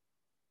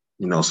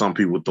 Some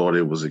people thought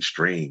it was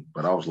extreme,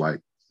 but I was like,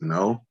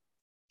 no,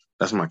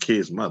 that's my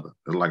kid's mother.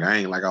 Like, I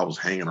ain't like I was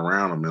hanging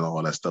around them and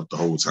all that stuff the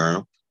whole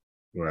time.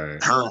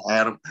 Right. Her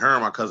and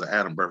my cousin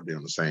Adam birthday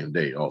on the same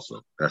day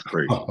also. That's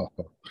crazy.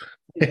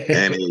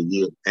 and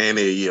they're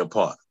a year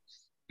apart.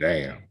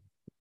 Damn.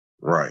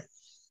 Right.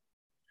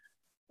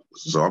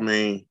 So, I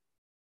mean,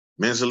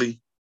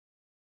 mentally,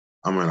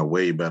 I'm in a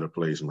way better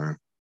place, man.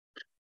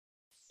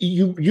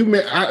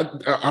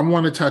 I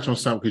want to touch on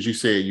something because you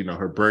said,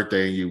 her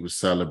birthday and you were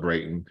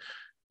celebrating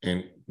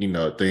and,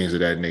 things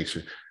of that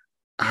nature.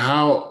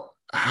 How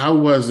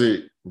was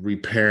it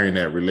repairing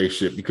that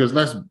relationship? Because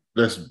let's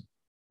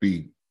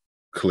be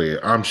clear.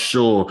 I'm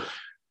sure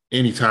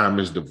anytime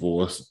it's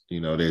divorce,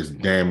 there's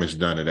damage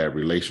done to that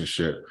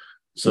relationship.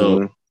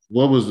 So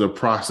what was the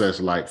process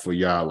like for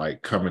y'all,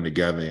 like coming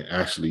together and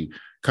actually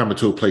coming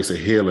to a place of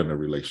healing the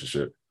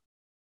relationship?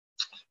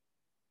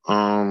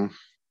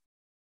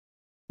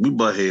 We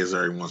butt heads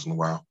every once in a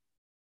while.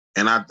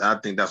 And I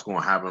think that's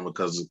going to happen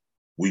because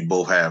we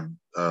both have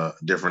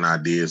different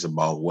ideas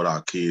about what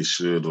our kids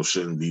should or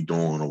shouldn't be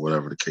doing or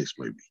whatever the case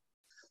may be,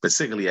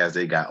 particularly as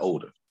they got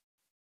older.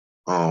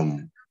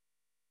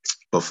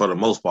 But for the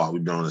most part,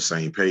 we've been on the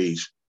same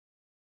page.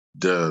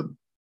 I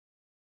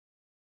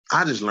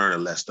just learned to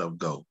let stuff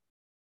go.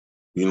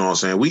 You know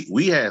what I'm saying?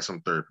 We had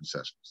some therapy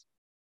sessions.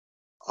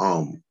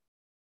 And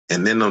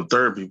then in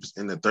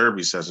the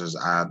therapy sessions,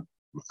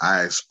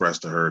 I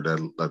expressed to her that,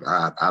 look,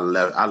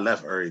 I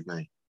left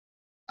everything.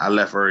 I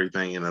left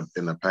everything in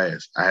the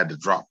past. I had to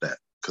drop that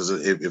because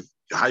if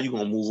how you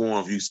gonna move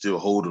on if you still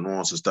holding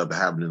on to stuff that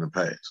happened in the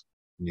past?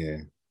 Yeah.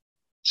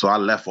 So I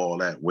left all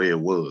that where it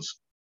was,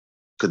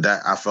 because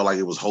I felt like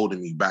it was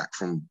holding me back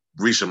from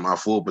reaching my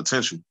full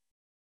potential.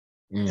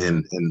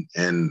 And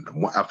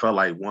I felt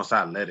like once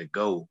I let it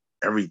go,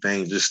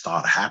 everything just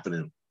started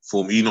happening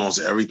for me.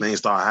 Everything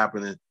started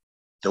happening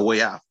the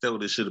way I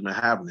felt it should have been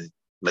happening.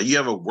 Like, you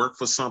ever work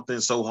for something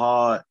so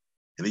hard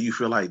and then you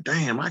feel like,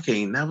 damn, I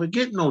can't never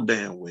get no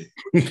damn way.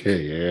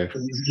 Yeah.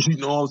 You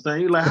know what I'm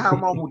saying? You're like, how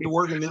am I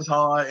working this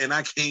hard and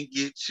I can't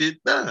get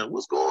shit done?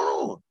 What's going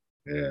on?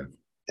 Yeah.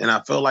 And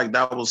I felt like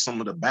that was some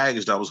of the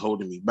baggage that was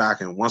holding me back.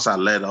 And once I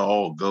let it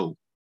all go,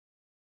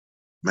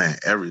 man,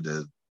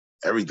 everything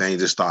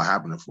just started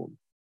happening for me.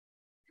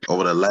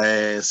 Over the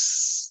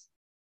last,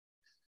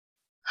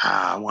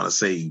 I want to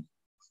say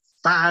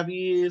 5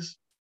 years,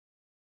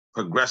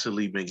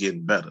 progressively been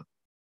getting better.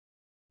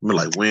 I mean,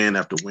 like win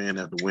after win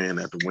after win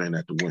after win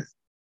after win.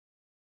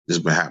 It's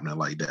been happening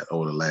like that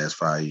over the last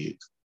 5 years.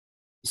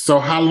 So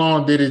how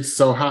long did it?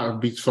 So how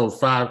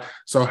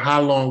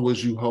long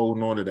was you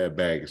holding on to that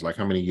baggage? Like,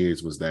 how many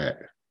years was that?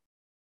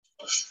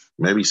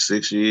 Maybe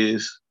 6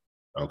 years.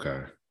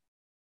 Okay.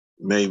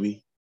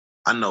 Maybe.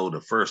 I know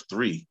the first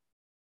 3,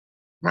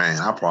 man,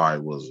 I probably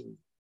was.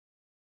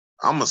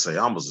 I'm gonna say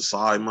I was a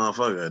sorry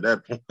motherfucker at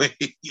that point.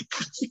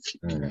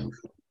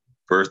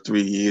 First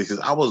 3 years,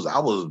 because I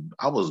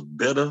was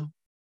bitter,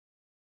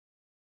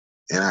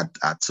 and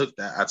I took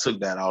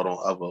that out on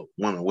other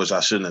women, which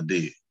I shouldn't have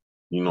did.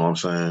 You know what I'm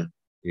saying?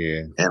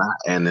 Yeah.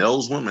 And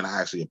those women, I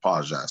actually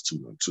apologized to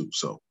them too.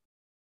 So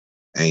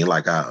ain't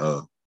like I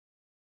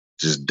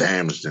just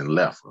damaged and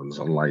left or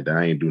something like that.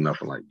 I ain't do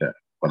nothing like that.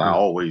 But I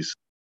always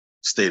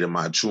stated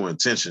my true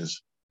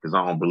intentions because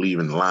I don't believe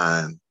in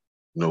lying.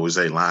 We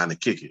say lying to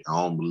kick it. I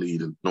don't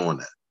believe in doing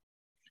that.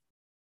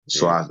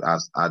 So I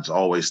just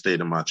always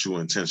stated my true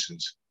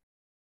intentions,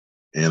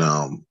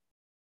 and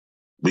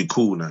we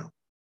cool now.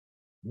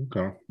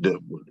 Okay. That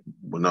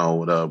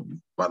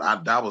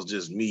was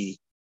just me,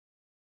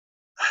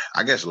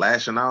 I guess,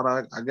 lashing out.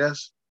 I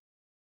guess.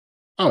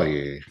 Oh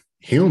yeah,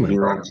 human.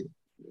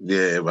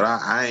 Yeah, but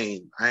I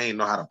ain't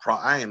know how to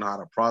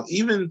process.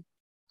 Even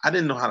I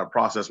didn't know how to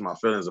process my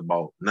feelings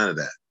about none of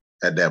that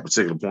at that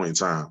particular point in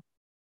time.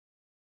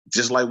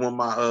 Just like when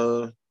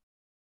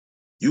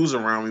you was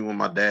around me when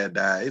my dad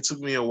died, it took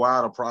me a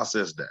while to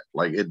process that.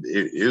 Like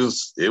it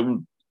was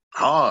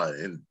hard,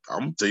 and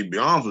I'm gonna be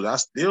honest with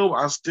you,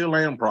 I still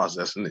am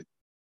processing it.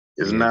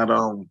 It's not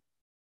an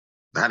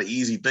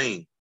easy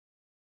thing.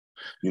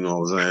 You know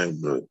what I'm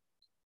saying? But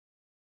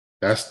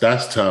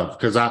that's tough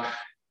because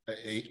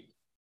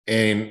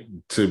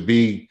and to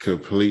be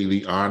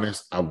completely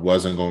honest, I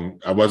wasn't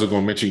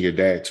gonna mention your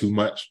dad too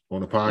much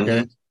on the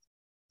podcast.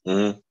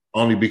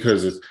 Only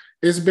because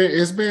it's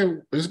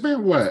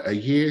been what, a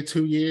year,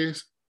 2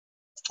 years?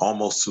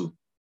 Almost 2.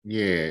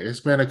 Yeah,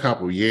 it's been a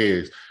couple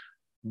years.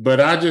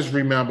 But I just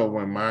remember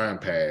when mine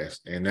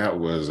passed, and that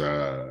was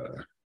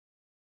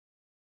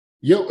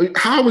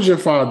how was your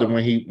father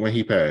when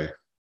he passed?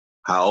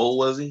 How old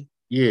was he?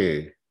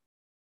 Yeah.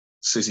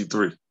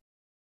 63.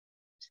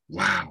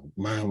 Wow,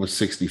 mine was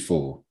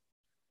 64.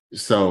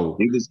 So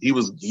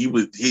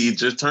he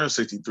just turned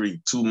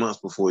 63 2 months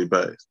before he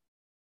passed.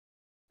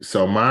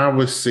 so mine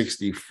was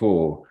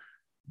 64,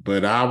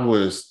 but I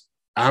was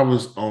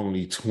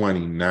only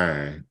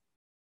 29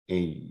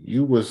 and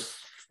you was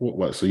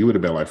what? So you would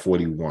have been like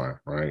 41,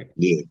 right?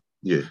 Yeah,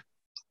 yeah.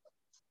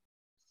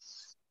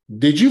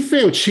 Did you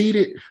feel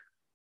cheated?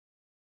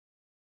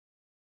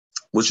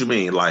 What you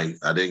mean? Like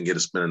I didn't get to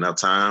spend enough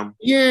time?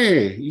 Yeah,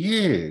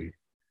 yeah.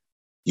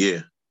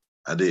 Yeah,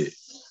 I did.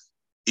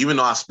 Even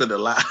though I spent a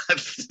lot,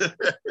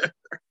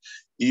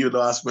 even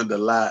though I spent a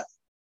lot,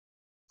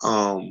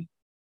 um,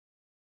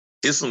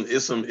 it's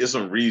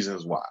some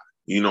reasons why.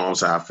 You know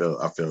what I'm saying?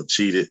 I felt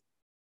cheated.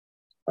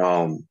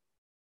 Um,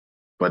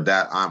 but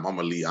that I'm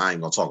gonna leave. I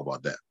ain't gonna talk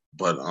about that.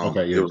 But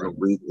Okay, it yeah,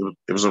 was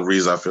it was a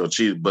reason I felt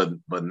cheated, but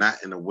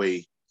not in a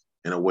way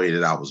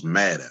that I was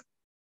mad at.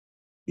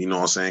 You know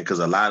what I'm saying? Because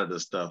a lot of the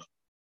stuff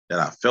that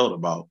I felt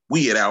about,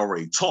 we had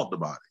already talked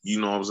about it.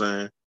 You know what I'm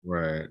saying?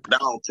 right. But I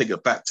don't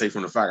take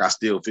from the fact I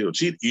still feel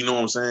cheated. You know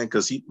what I'm saying?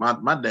 Because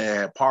my dad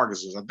had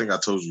Parkinson's. I think I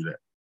told you that.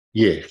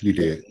 Yeah, you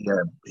did.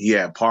 He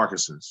had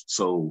Parkinson's,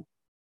 so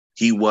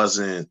he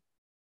wasn't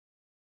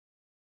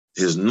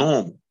his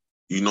normal.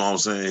 You know what I'm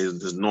saying?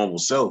 His normal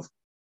self.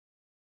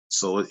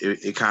 So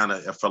it kind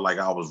of, I felt like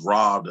I was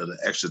robbed of the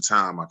extra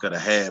time I could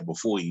have had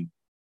before he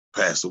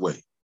passed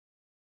away.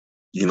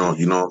 You know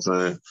what I'm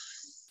saying?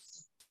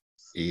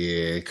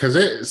 Yeah,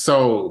 because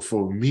so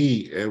for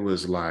me, it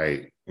was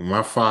like when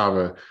my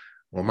father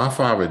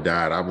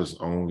died, I was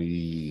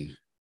only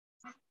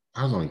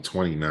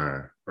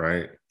 29,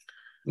 right?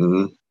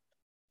 Mm-hmm.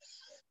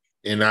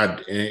 And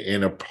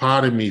a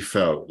part of me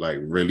felt like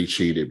really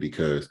cheated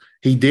because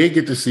he did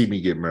get to see me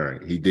get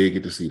married. He did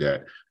get to see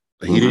that.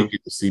 But Mm-hmm. he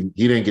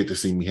didn't get to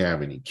see me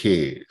have any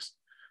kids.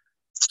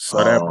 So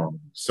that Um,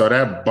 so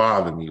that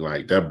bothered me.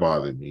 Like that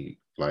bothered me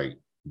like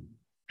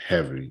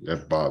heavy.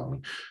 That bothered me.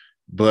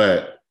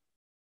 But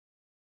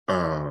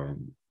I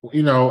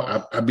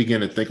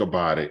began to think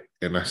about it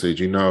and I said,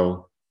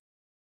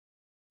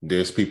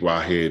 there's people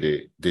out here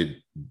that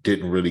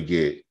didn't really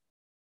get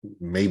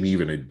maybe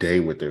even a day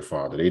with their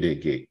father. They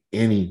didn't get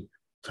any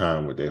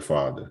time with their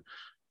father.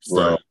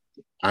 So right.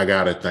 I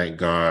gotta thank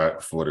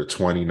God for the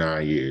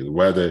 29 years,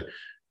 whether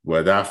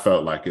I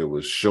felt like it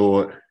was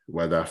short,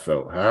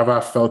 however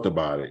I felt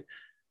about it,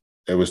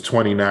 it was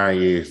 29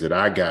 years that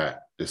I got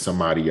that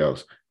somebody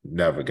else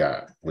never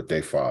got with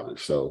their father.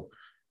 So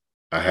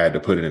I had to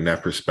put it in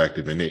that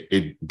perspective, and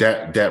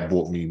that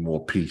brought me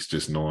more peace,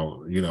 just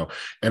knowing,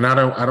 And I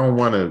don't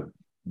want to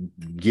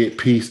get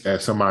peace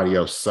at somebody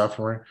else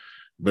suffering,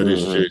 but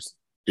Mm-hmm.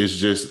 it's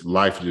just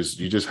life.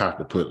 You just have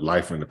to put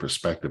life into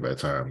perspective at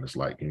times. It's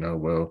like you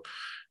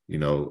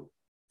know,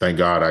 thank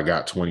God I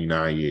got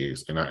 29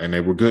 years, and they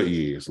were good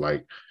years.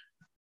 Like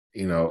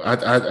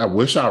I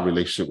wish our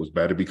relationship was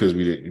better because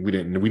we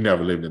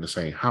never lived in the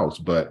same house,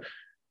 but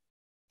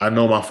I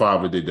know my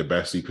father did the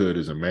best he could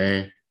as a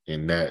man,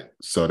 and that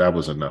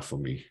was enough for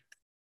me.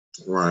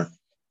 Right.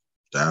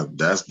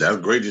 That's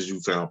great that you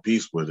found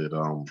peace with it.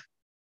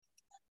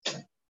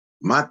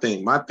 My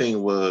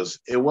thing was,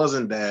 it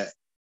wasn't that.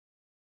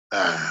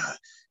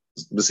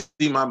 But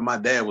see, my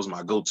dad was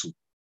my go-to.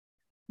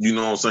 You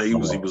know what I'm saying? He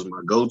was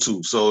my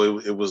go-to. So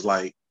it was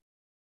like,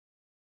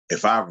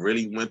 if I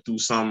really went through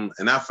something,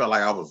 and I felt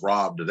like I was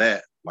robbed of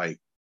that, like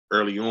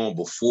early on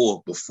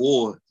before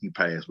he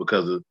passed,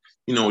 because of,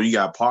 you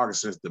got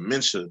Parkinson's,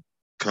 dementia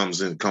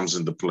comes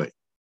into play.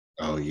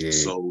 Oh yeah.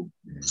 So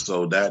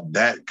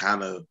that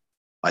kind of,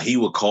 like, he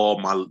would call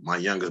my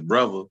youngest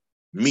brother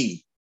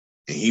me,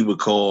 and he would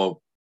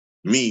call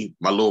me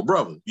my little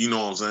brother. You know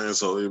what I'm saying?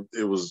 So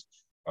it was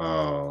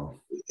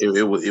Oh.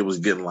 it was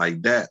getting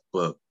like that.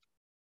 But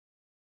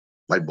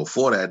like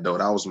before that though,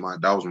 that was my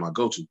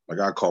go-to. Like,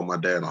 I called my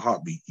dad in a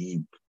heartbeat.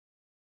 He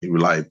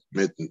was like,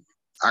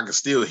 I can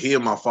still hear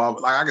my father.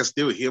 Like, I can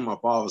still hear my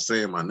father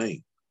saying my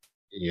name.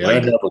 Yeah,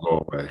 Like that that. never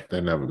goes away.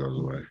 That never goes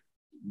away.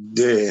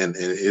 Yeah, and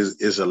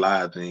it's a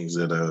lot of things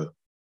that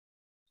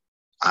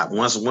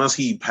once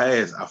he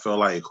passed, I felt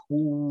like,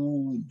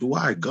 who do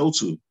I go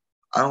to?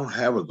 I don't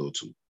have a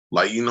go-to.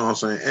 Like, you know what I'm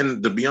saying?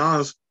 And to be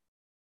honest,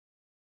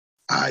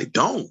 I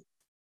don't.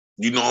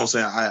 You know what I'm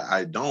saying?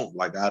 I don't.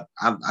 Like,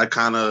 I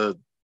kind of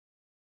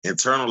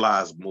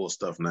internalize more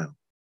stuff now.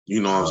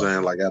 You know what I'm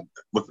saying? Like,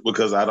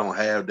 because I don't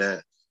have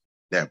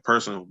that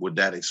person with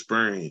that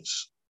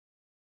experience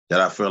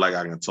that I feel like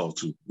I can talk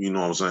to. You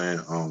know what I'm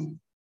saying?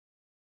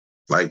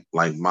 Like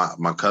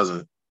my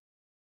cousin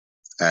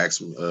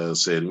asked me,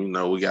 said,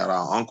 we got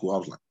our uncle. I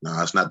was like,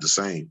 nah, it's not the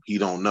same. He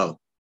don't know.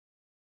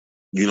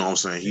 You know what I'm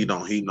saying? He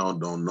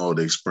don't know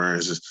the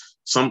experiences.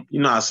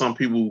 How some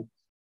people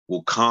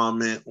will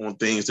comment on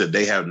things that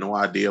they have no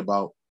idea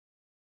about.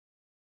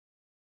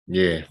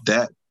 Yeah.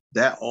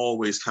 That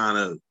always kind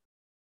of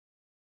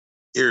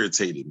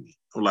irritated me.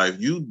 Like,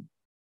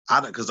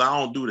 because I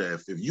don't do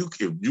that. If you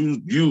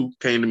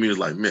came to me, as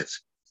like,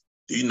 Mitch,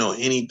 do you know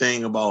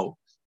anything about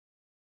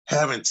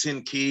having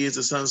 10 kids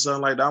or something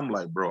like that? I'm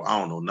like, bro, I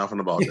don't know nothing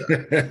about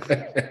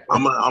that.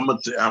 I'm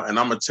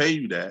gonna tell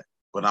you that.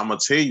 But I'm gonna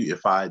tell you,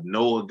 if I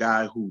know a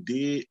guy who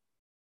did,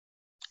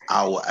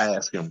 I will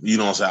ask him. You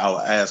know what I'm saying? I will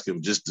ask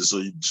him just so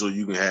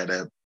you can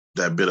have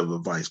that bit of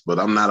advice. But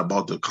I'm not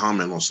about to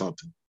comment on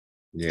something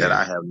that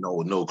I have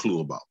no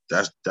clue about.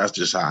 That's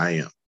just how I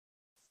am.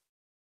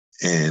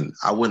 And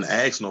I wouldn't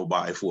ask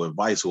nobody for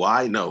advice who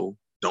I know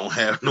don't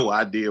have no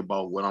idea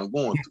about what I'm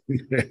going through.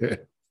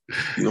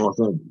 You know what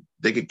I'm saying?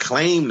 They could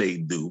claim they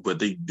do, but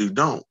they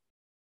don't.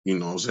 You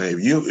know what I'm saying?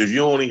 If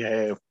you only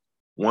have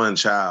one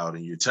child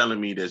and you're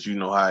telling me that you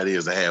know how it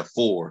is to have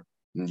four,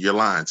 you're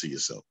lying to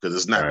yourself because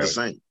it's not the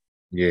same.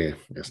 Yeah,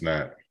 it's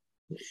not.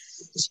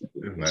 It's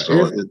not.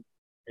 So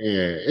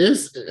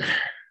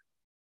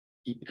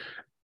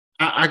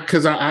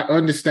I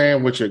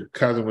understand what your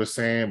cousin was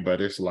saying, but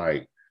it's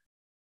like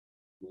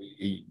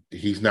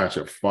he's not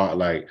your father.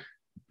 Like,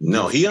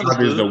 no, he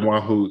understood. The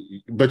one who,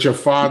 but your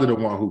father, the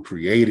one who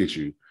created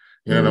you.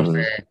 You know what I'm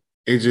saying?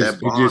 It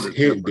just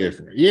hit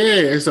different. Yeah,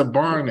 it's a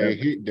bond that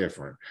hit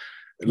different.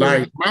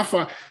 Like my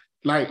father,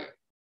 like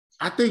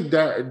I think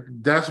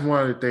that's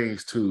one of the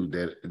things too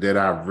that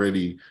I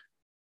really.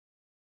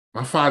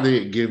 My father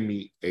didn't give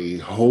me a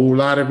whole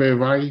lot of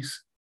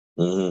advice,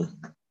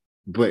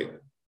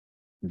 but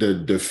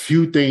the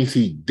few things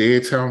he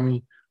did tell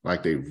me,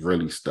 like they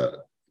really stuck.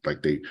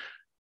 Like they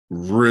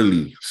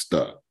really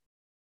stuck.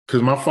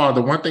 Because my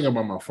father, one thing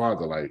about my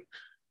father, like,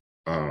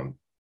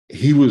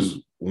 he was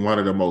one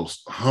of the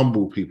most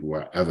humble people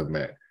I ever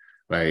met.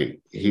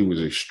 Like, he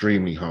was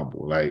extremely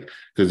humble. Like,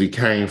 because he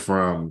came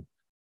from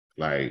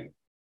like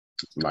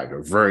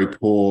a very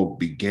poor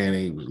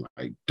beginning. He was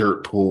like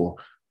dirt poor.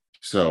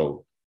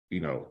 So, he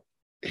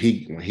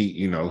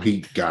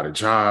got a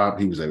job.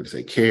 He was able to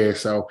take care of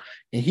himself.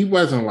 And he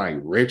wasn't like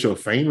rich or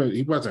famous.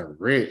 He wasn't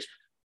rich,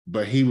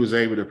 but he was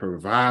able to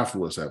provide for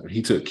himself.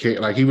 He took care,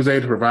 like he was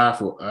able to provide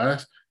for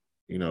us,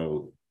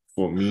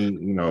 for me,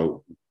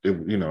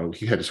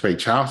 he had to pay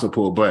child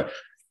support. But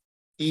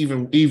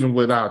even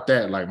without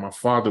that, like my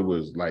father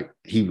was like,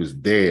 he was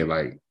there.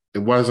 Like it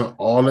wasn't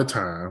all the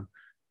time,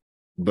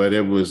 but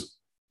it was,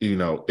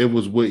 it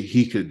was what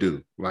he could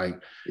do.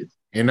 Like,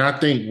 and I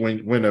think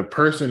when a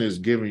person is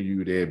giving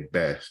you their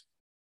best,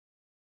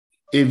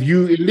 if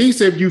you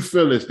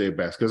feel it's their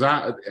best, because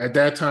at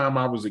that time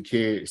I was a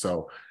kid,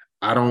 so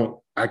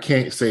I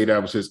can't say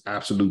that was his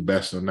absolute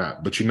best or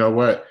not. But you know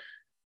what?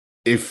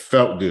 It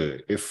felt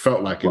good. It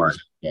felt like it was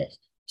his best.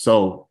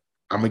 So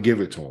I'm gonna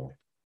give it to him.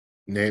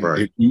 And then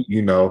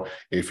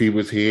if he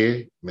was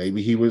here,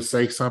 maybe he would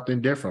say something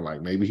different.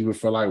 Like maybe he would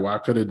feel like, well, I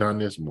could have done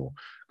this more.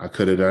 I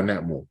could have done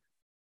that more.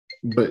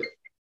 But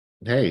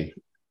hey,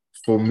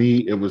 for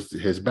me, it was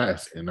his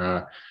best, and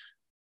I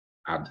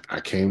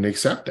came to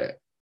accept that.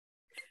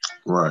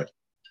 Right.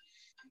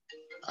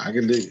 I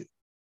can dig it.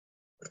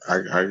 I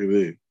can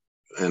dig it.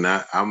 And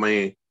I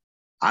mean,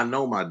 I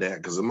know my dad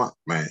because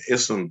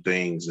it's some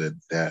things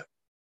that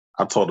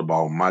I talked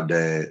about my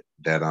dad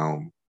that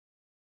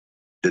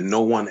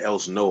no one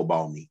else know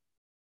about me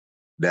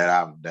that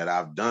I've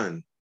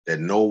done that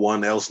no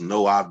one else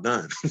know I've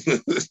done.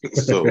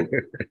 So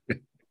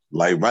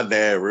like my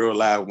dad real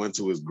life went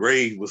to his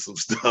grave with some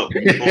stuff.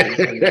 You know what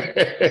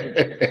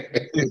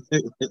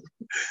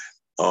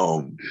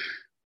I'm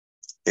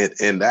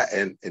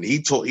saying? And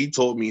he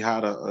told me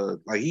how to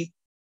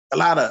a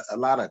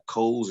lot of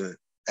codes and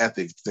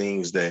ethics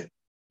things that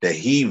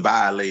he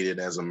violated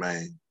as a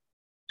man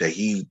that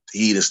he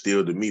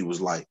instilled to me was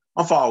like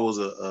my father was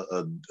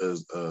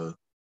a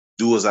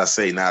do as I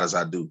say, not as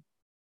I do.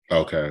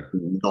 Okay.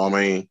 You know what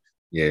I mean?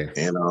 Yeah.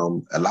 And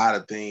a lot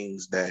of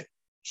things that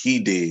he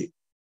did,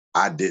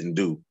 I didn't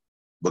do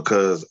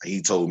because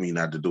he told me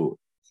not to do it.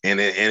 And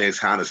it's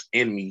kind of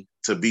in me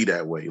to be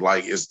that way.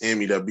 Like it's in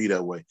me to be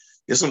that way.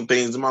 There's some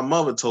things that my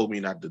mother told me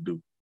not to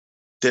do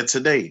that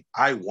today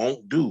I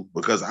won't do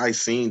because I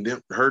seen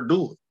her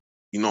do it.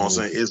 You know what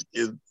I'm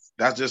saying?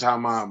 That's just how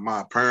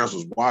my parents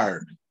was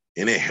wired.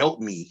 And it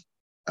helped me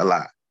a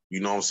lot. You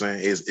know what I'm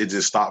saying? It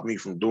just stopped me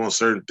from doing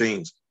certain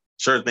things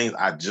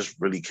I just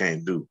really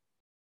can't do.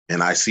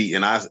 And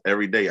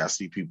every day I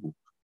see people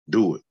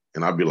do it.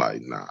 And I'll be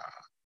like, nah,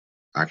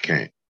 I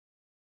can't.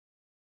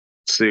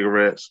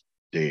 Cigarettes,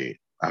 dead.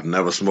 I've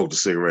never smoked a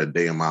cigarette a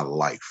day in my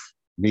life.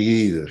 Me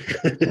either.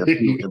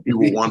 and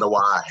people wonder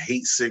why I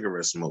hate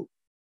cigarette smoke.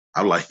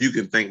 I'm like, you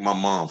can thank my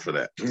mom for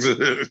that.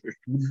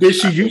 Did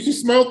she used to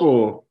smoke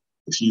or?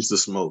 She used to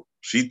smoke.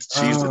 She used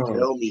to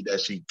tell me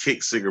that she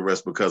kicked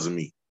cigarettes because of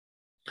me.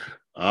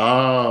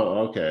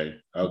 Oh, okay.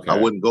 Okay. I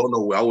wouldn't go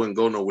nowhere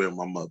with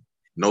my mother.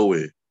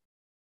 Nowhere.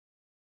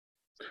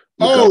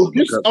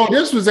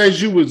 This was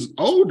as you was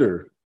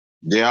older.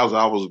 Yeah,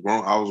 I was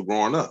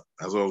growing up.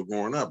 As I was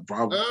growing up.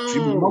 My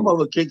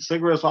mother kicked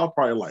cigarettes. I was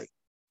probably like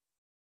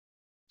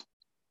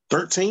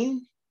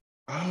 13.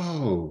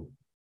 Oh.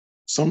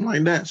 Something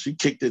like that. She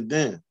kicked it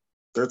then.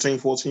 13,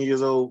 14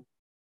 years old.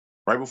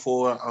 Right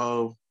before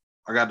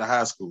I got to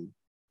high school.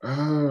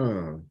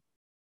 Oh.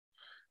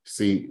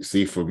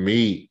 See, for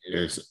me,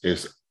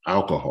 it's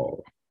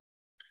alcohol.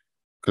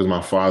 Because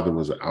my father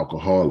was an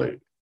alcoholic.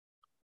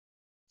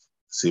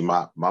 See,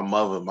 my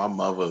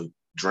mother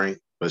drank,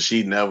 but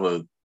she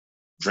never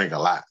drink a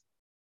lot.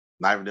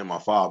 Not even than my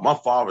father. My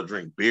father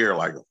drink beer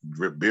like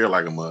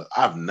a mother.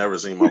 I've never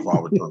seen my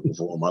father drunk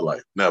before in my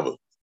life. Never.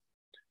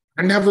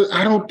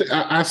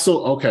 I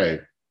saw,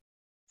 okay.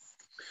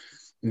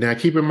 Now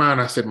keep in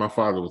mind, I said my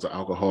father was an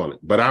alcoholic,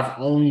 but I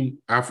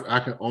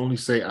can only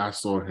say I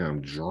saw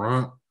him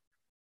drunk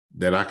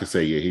that I could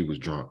say, yeah, he was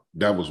drunk.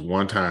 That was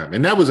one time.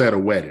 And that was at a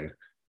wedding.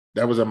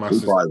 That was at my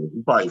sister.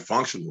 He probably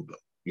functional though.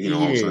 You know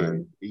what I'm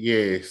saying?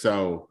 Yeah.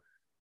 So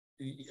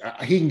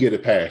he can get a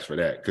pass for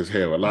that because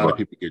hell, a lot of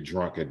people get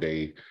drunk at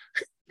they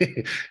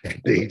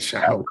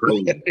child.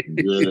 Yeah, they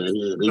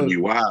be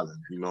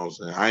wilding. You know what I'm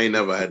saying? I ain't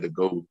never had to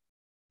go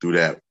through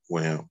that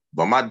with him.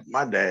 But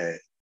my dad,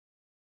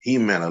 he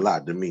meant a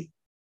lot to me.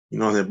 You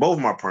know what I'm saying? Both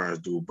my parents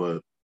do,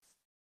 but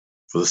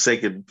for the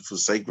sake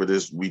of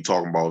this, we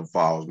talking about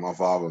fathers. My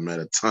father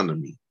meant a ton to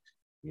me.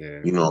 Yeah.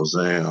 You know what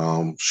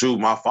I'm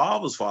saying? My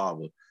father's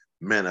father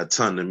meant a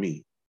ton to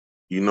me.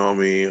 You know what I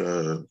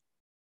mean?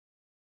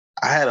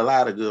 I had a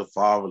lot of good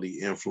fatherly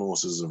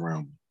influences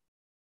around me.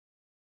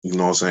 You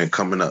know what I'm saying?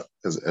 Coming up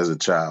as a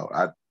child.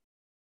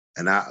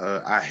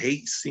 I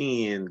hate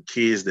seeing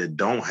kids that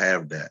don't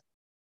have that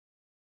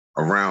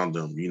around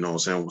them, you know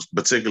what I'm saying?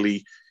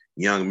 Particularly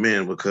young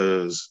men,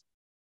 because,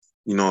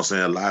 you know what I'm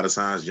saying, a lot of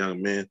times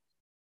young men,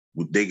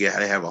 they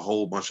have a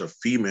whole bunch of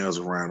females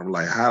around them.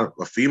 Like, how is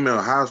a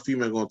female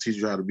going to teach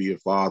you how to be a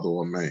father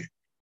or a man?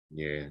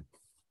 Yeah.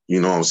 You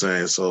know what I'm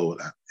saying? So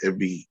it'd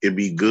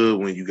be good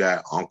when you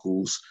got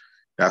uncles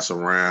that's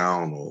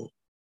around or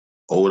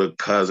older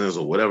cousins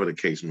or whatever the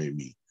case may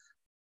be.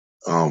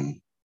 I'll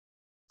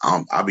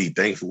be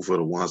thankful for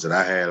the ones that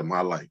I had in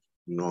my life.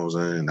 You know what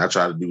I'm saying? I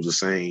try to do the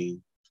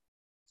same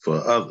for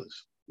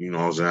others. You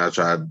know what I'm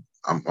saying?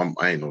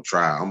 I ain't no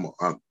try.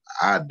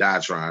 I die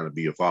trying to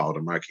be a father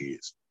to my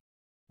kids.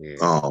 Yeah.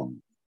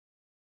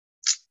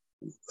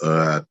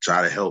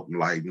 Try to help,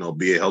 like,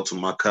 be a help to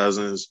my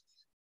cousins,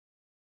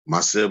 my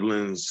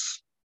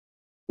siblings,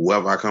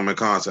 whoever I come in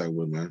contact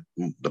with, man,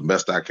 the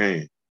best I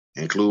can.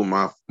 Include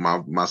my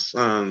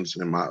sons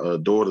and my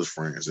daughter's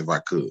friends if I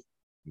could.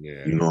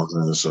 Yeah. You know what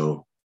I'm saying?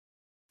 So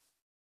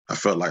I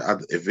felt like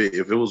if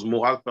it was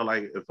more, I felt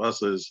like if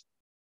us as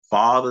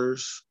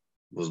fathers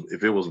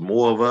if it was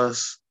more of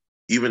us,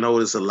 even though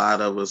it's a lot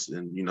of us,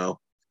 and a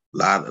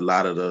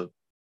lot of the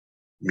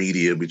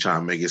media be trying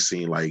to make it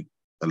seem like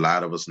a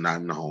lot of us not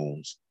in the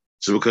homes.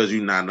 So because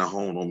you're not in the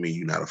home don't mean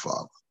you're not a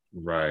father.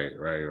 Right. And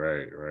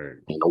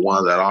the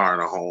ones that are in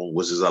the home,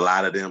 which is a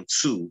lot of them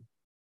too,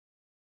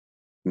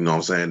 you know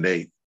what I'm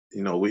saying?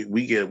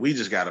 We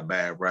just got a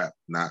bad rap.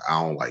 I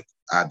don't like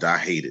it. I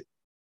hate it.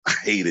 I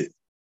hate it.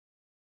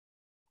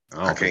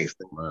 I can't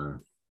stand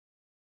it.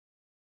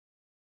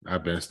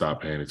 I've been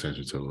stopped paying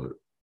attention to it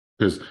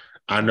because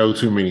I know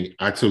too many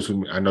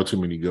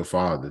good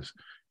fathers,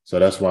 so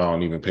that's why I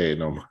don't even pay it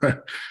no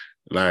more.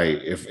 Like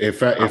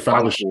if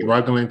I was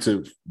struggling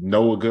to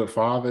know a good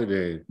father,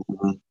 then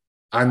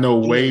I know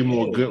way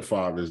more good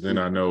fathers than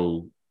I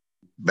know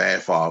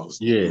bad fathers.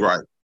 Yeah, right.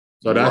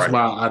 So that's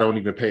why I don't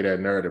even pay that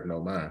narrative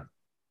no mind.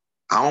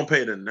 I don't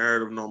pay the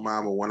narrative no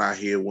mind, but when I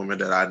hear women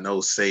that I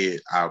know say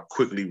it, I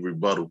quickly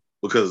rebuttal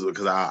because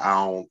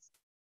I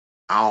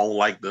don't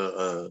like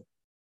the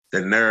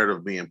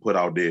narrative being put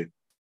out there.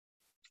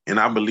 And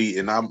I believe,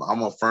 and I'm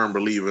a firm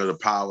believer in the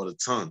power of the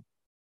tongue.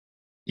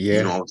 Yeah.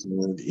 You know what I'm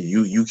saying?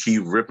 You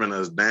keep ripping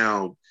us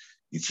down.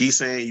 You keep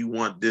saying you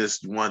want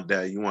this, you want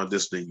that, you want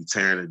this, then you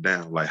tearing it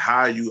down. Like, how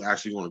are you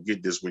actually going to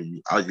get this when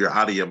you're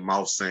out of your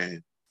mouth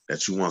saying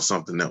that you want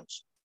something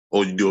else,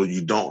 or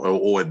you don't,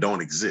 or it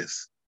don't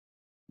exist?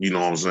 You know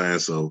what I'm saying?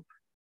 So,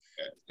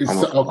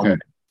 okay.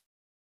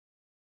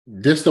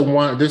 This the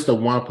one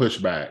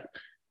pushback,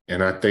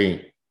 and I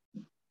think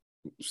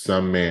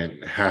some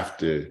men have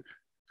to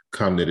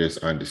come to this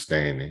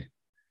understanding.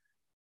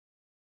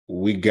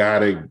 We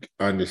gotta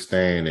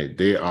understand that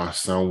there are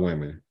some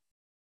women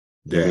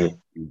that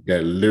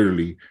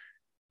literally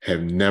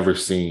have never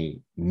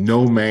seen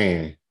no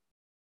man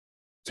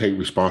take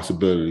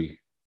responsibility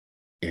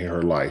in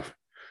her life.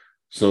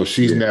 So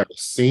she's never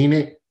seen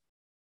it.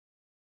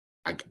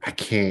 I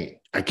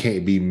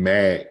can't be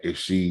mad if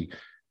she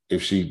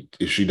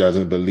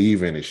doesn't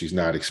believe in it. She's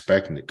not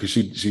expecting it because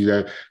she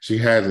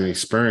hasn't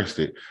experienced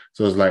it.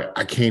 So it's like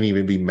I can't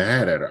even be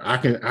mad at her. I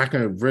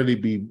could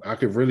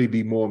really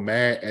be more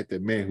mad at the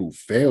men who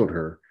failed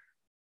her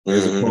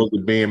as opposed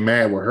to being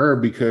mad with her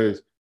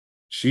because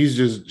she's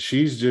just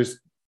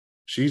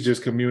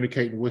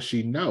communicating what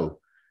she knows.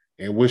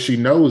 And what she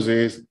knows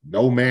is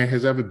no man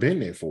has ever been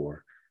there for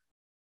her.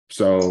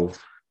 So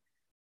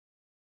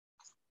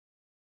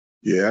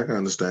yeah, I can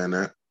understand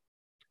that.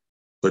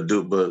 But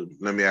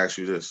let me ask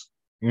you this.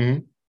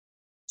 Mm-hmm.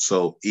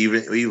 So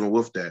even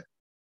with that,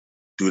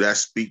 do that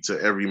speak to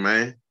every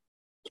man?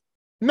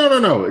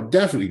 No,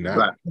 definitely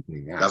not.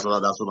 That's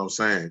what I'm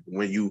saying.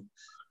 When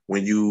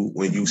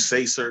you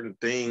say certain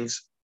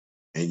things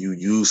and you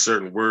use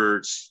certain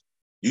words,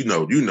 you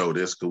know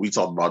this because we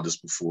talked about this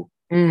before.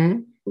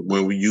 Mm-hmm.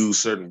 When we use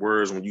certain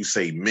words, when you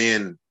say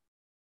men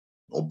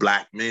or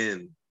black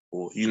men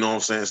or you know what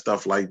I'm saying,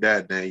 stuff like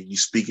that, then you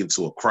speaking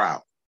to a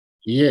crowd.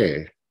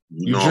 Yeah,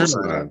 You you know what I'm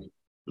saying? generalize.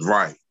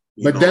 Right.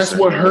 But that's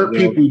what hurt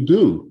people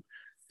do.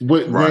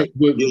 Right.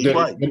 Yeah, you're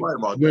right. You're right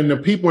about when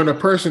that. when a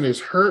person is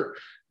hurt,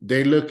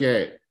 they look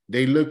at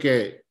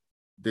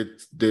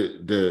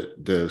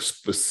the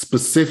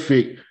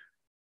specific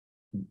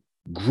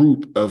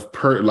group of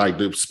like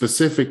the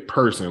specific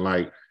person,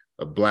 like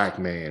a black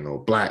man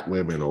or black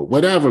women or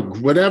whatever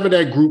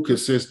that group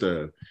consists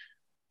of.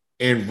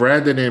 And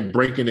rather than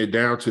breaking it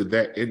down to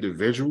that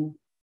individual,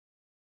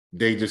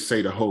 they just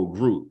say the whole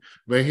group.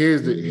 But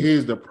here's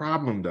the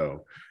problem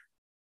though.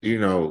 You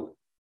know,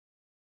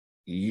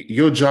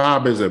 your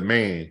job as a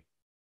man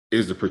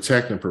is to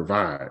protect and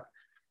provide.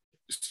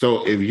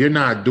 So if you're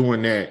not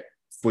doing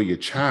for your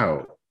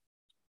child,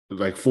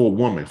 like for a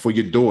woman, for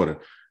your daughter,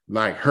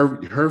 like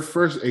her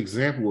first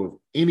example of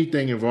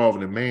anything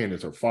involving a man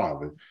is her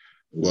father.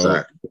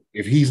 Exactly. Well,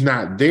 if he's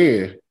not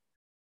there,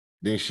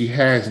 then she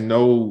has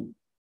no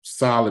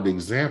solid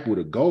example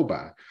to go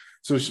by.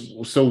 So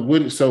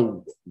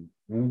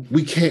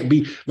we can't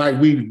be like,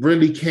 we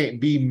really can't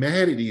be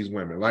mad at these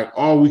women. Like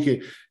all we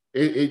can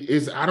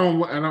is I don't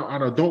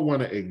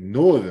want to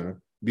ignore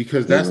them,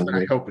 because that's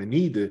not helping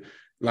either.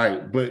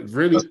 Like, but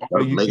really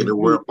all you making can the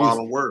word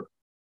follow word.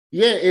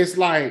 Yeah, it's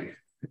like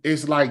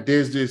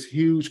there's this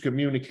huge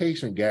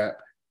communication gap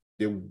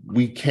that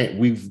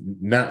we've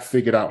not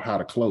figured out how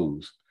to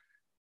close.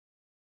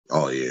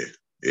 Oh yeah.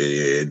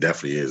 Yeah, it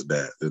definitely is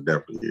that. It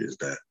definitely is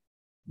that.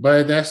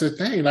 But that's the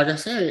thing. Like I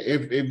said,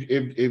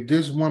 if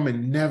this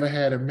woman never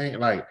had a man,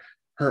 like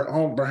her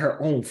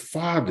own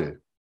father,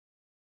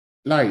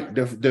 like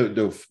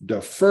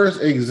the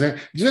first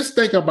example, just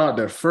think about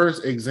the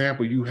first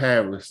example you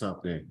have with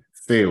something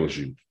fails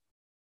you.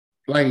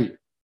 Like,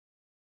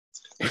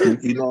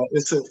 you know,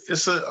 it's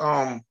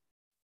a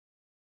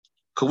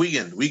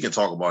cause we can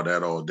talk about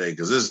that all day,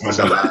 because it's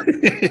a lot.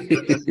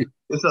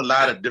 It's a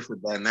lot of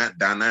different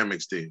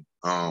dynamics there.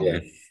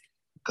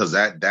 Because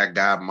that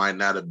guy might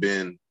not have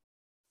been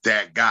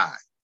that guy.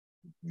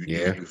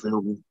 You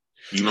feel me?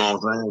 You know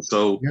what I'm saying?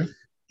 So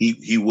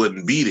he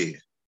wouldn't be there.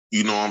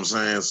 You know what I'm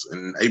saying?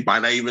 And they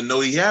might not even know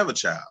he have a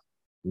child.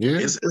 Yeah,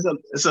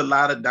 it's a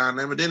lot of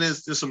dynamic. Then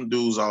there's some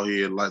dudes out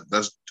here, like,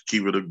 let's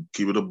keep it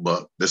a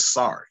buck. They're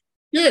sorry.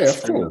 Yeah,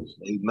 of course.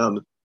 I'm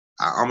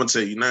gonna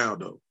tell you now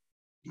though.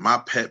 My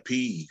pet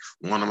peeve,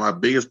 one of my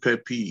biggest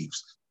pet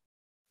peeves,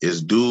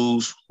 is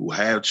dudes who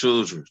have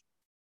children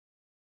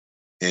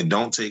and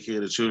don't take care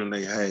of the children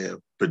they have,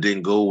 but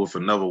then go with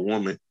another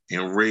woman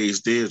and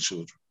raise their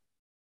children.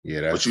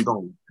 Yeah, that's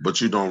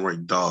but you don't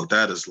rank, dog.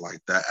 That is like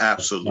that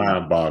absolute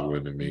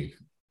mind-boggling to me.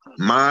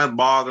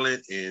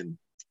 Mind-boggling and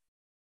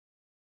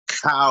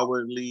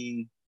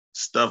cowardly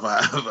stuff.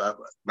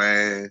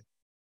 Man,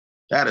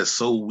 that is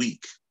so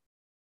weak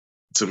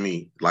to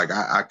me. Like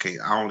I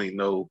can't. I only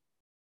know.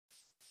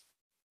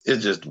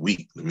 It's just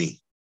weak to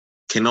me.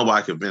 Can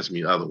nobody convince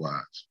me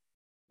otherwise?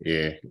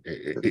 Yeah,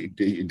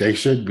 they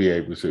should be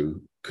able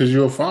to, because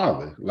you're a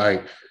father.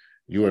 Like,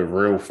 you're a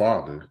real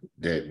father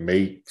that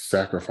make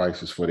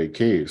sacrifices for their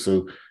kids.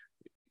 So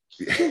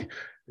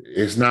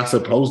it's not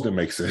supposed to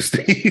make sense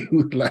to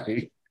you.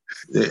 Like,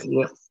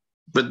 yeah.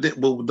 But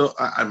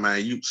I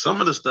mean,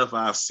 some of the stuff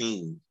I've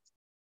seen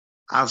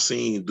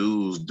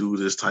dudes do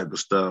this type of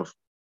stuff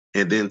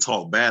and then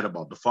talk bad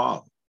about the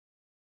father.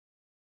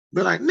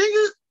 Be like,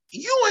 nigga,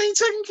 you ain't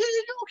taking care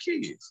of your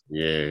kids.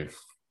 Yeah.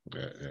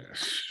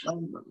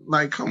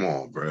 Like, come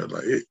on, bro.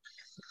 Like,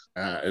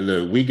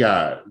 look,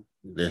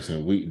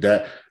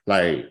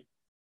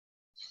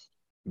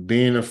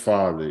 being a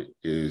father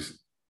is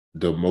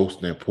the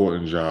most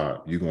important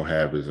job you're gonna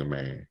have as a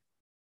man.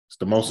 It's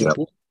the most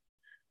important,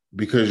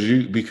 because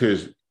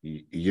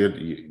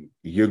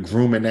you're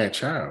grooming that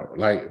child.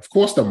 Like, of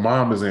course the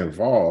mom is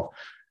involved,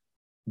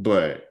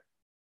 but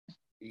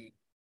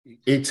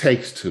it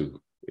takes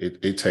two.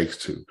 It takes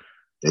two.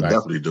 It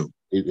definitely do.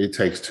 It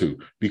takes two,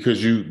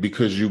 because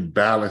you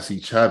balance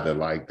each other.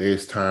 Like,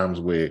 there's times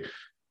where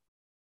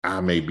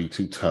I may be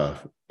too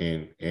tough,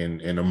 and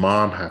the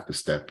mom have to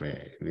step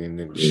in, and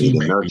then she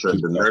may be too tough.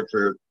 The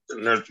nurture.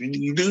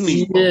 You do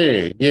need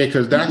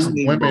because that's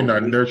women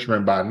are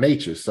nurturing by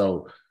nature,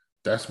 so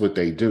that's what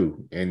they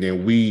do. And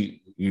then we're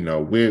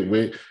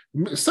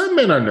some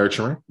men are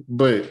nurturing,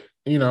 but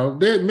men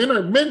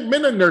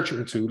are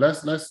nurturing too.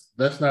 Let's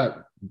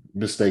not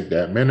mistake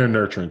that. Men are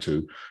nurturing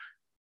too.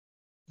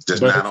 Just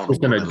but not it's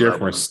in a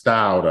different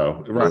style,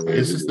 though, right?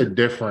 It's just a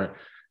different.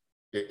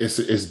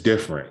 It's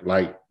different.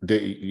 Like,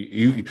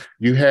 you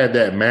had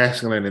that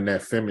masculine and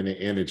that feminine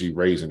energy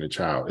raising the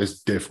child.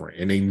 It's different,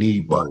 and they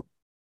need both.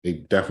 They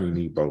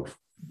definitely need both.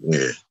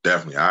 Yeah,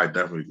 definitely. I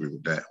definitely agree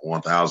with that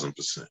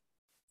 1000%.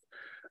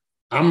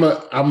 I'm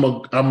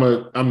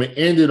gonna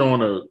end it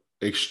on a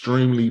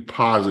extremely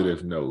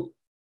positive note.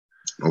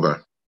 Okay.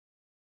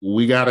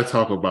 We got to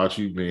talk about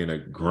you being a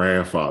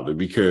grandfather,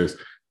 because,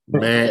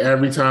 man,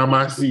 every time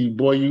I see,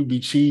 boy, you be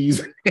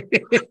cheese.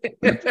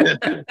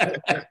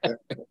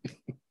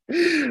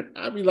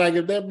 I be like,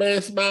 if that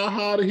man smile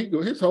harder,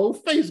 his whole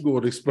face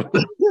going to explode.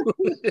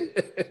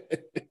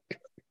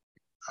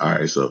 All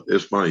right, so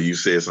it's funny you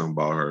said something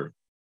about her.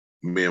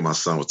 me and my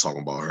son were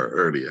talking about her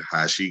earlier,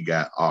 how she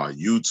got our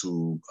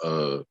YouTube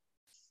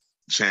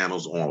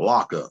channels on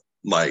lockup.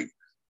 Like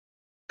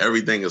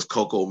everything is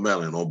Coco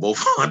Melon on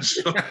both of our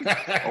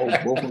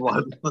on both of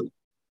our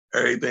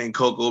everything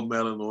Coco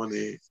Melon on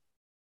there.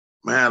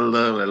 Man, I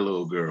love that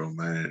little girl,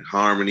 man.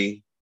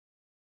 Harmony.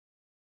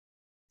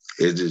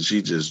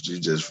 She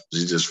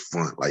just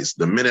fun. Like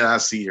the minute I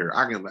see her,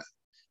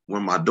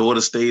 when my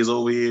daughter stays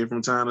over here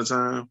from time to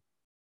time,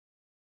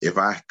 if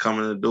I come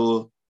in the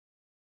door,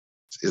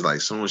 it's like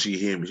as soon as she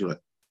hear me, she's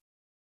like,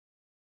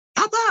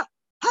 Papa,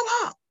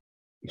 Papa.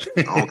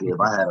 I don't care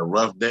if I had a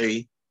rough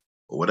day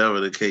or whatever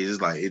the case.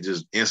 It's like it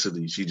just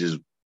instantly, she just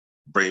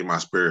bring my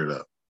spirit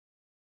up.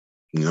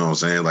 You know what I'm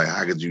saying? Like,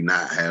 how could you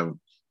not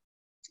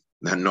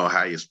know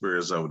how your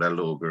spirit's up with that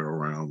little girl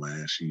around,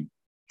 man?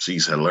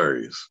 She's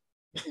hilarious.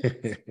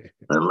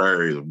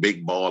 Hilarious, a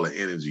big ball of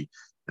energy.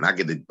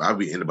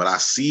 And but I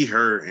see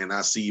her and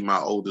I see my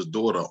oldest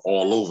daughter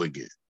all over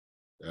again.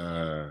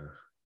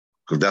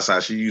 Because that's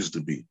how she used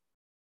to be.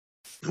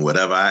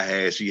 Whatever I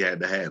had, she had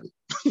to have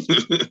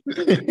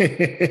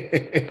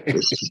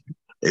it.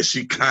 And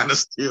she kind of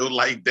still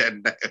like that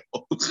now.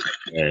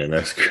 Man,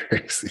 that's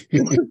crazy.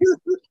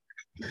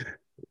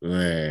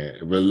 Man,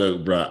 but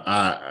look, bro,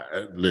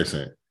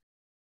 listen,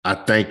 I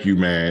thank you,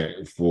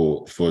 man,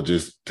 for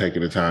just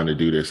taking the time to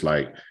do this,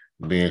 like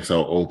being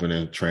so open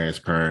and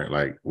transparent,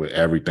 like with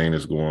everything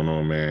that's going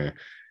on, man.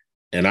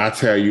 And I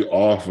tell you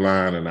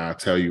offline, and I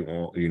tell you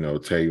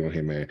on, tell you on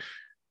here, man,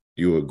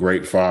 you're a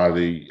great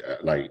father.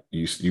 Like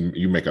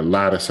you make a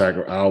lot of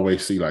sacrifice. I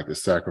always see like the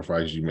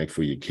sacrifices you make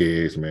for your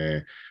kids,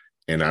 man.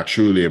 And I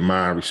truly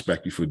admire and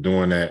respect you for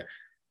doing that.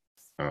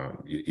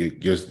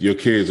 Your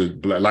kids are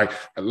like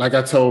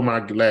I told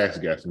my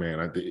last guest,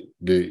 man.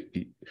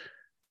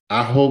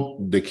 I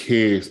hope the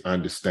kids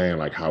understand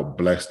like how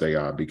blessed they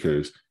are,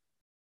 because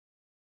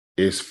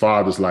it's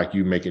fathers like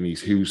you making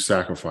these huge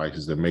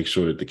sacrifices to make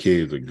sure that the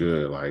kids are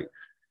good. Like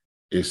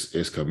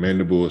it's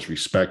commendable, it's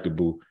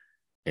respectable,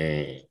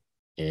 and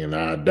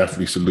I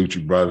definitely salute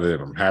you, brother.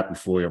 And I'm happy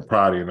for you. I'm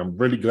proud of you, and I'm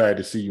really glad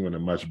to see you in a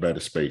much better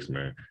space,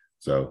 man.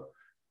 So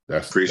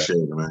appreciate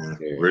it, man.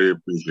 Yeah. Really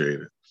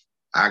appreciate it.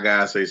 I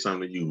gotta say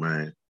something to you,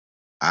 man.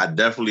 I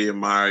definitely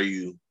admire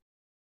you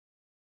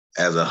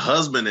as a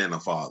husband and a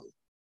father,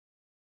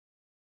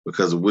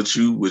 because of what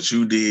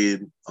you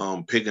did,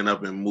 picking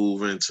up and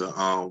moving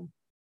to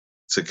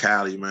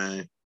Cali,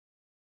 man.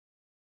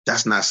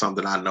 That's not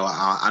something I know.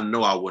 I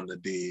know I wouldn't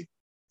have did,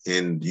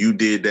 and you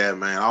did that,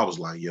 man. I was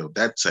like, yo,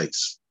 that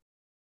takes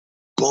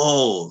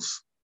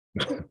balls.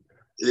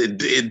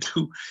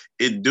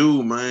 It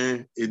do,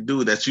 man. It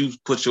do that. You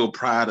put your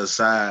pride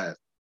aside.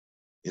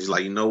 It's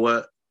like, you know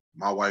what?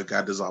 My wife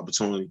got this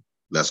opportunity.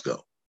 Let's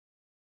go.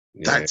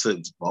 Yeah. That took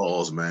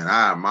balls, man.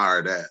 I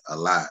admire that a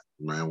lot,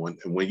 man.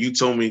 When you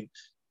told me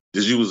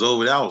that you was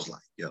over there, I was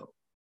like, yo.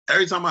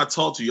 Every time I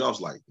talked to you, I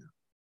was like,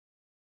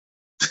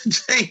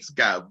 James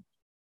got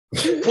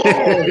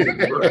balls,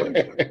 bro.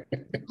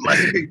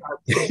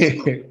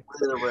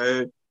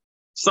 Man.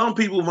 Some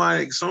people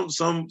might,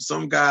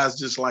 some guys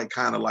just like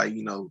kind of like,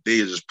 they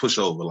just push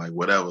over, like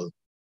whatever,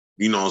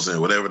 you know what I'm saying?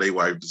 Whatever they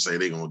wife to say,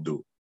 they gonna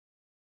do.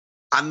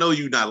 I know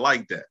you not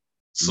like that.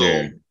 So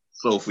yeah.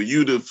 so for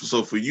you to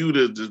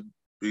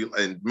be,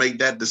 and make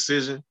that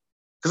decision,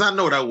 because I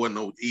know that wasn't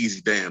no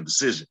easy damn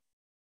decision.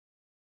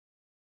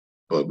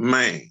 But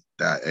man,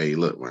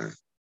 look, man,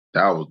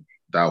 that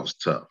was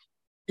tough.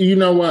 You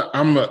know what?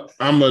 I'm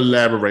gonna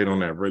elaborate on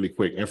that really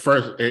quick. And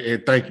first,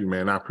 and thank you,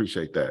 man. I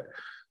appreciate that.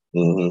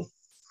 Mm-hmm.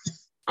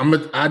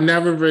 I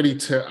never really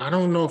I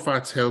don't know if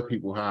I tell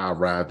people how I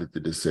arrived at the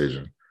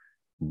decision,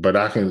 but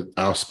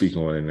I'll speak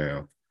on it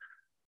now.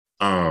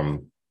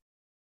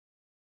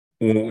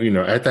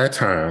 At that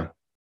time,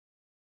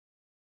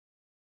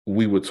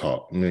 we would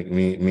talk.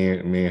 Me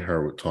and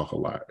her would talk a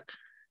lot.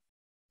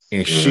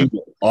 And she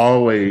would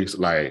always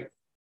like,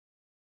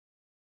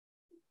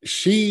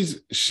 she's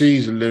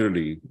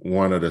literally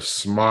one of the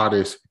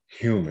smartest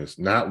humans,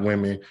 not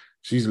women.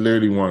 She's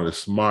literally one of the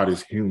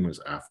smartest humans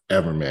I've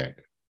ever met.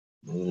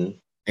 Mm-hmm.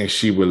 And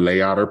she would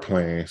lay out her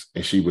plans,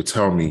 and she would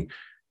tell me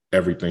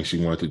everything she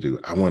wanted to do.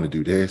 I want to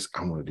do this.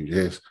 I want to do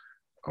this.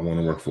 I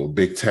want to work for a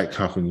big tech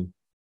company.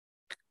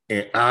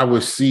 And I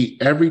would see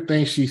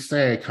everything she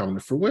said come to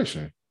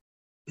fruition.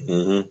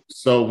 Mm-hmm.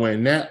 So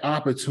when that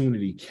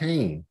opportunity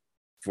came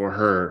for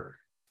her,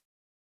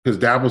 because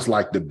that was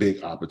like the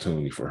big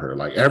opportunity for her.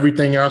 Like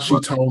everything else she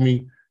told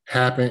me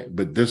happened,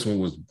 but this one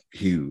was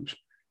huge.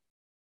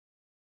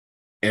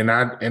 And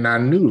I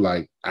knew,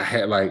 like, I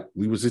had, like,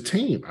 we was a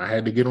team. I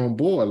had to get on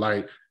board.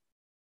 Like,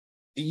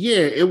 yeah,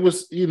 it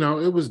was, it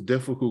was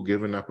difficult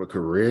giving up a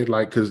career.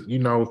 Like, because,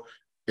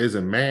 as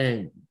a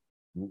man,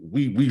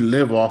 we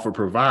live off of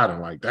providing.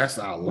 Like, that's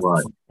our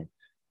life,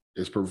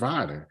 is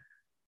providing.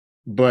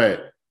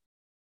 But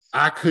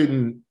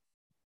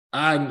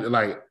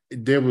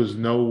there was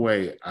no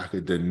way I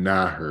could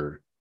deny her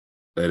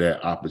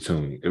that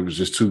opportunity. It was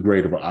just too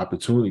great of an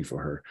opportunity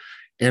for her.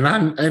 And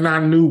I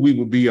knew we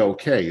would be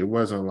okay. It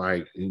wasn't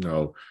like,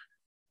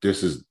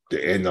 this is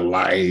the end of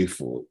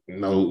life, or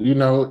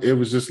it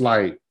was just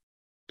like,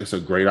 it's a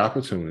great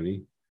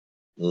opportunity.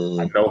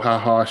 I know how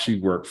hard she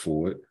worked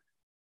for it.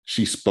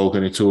 She's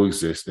spoken into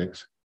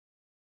existence.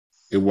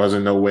 It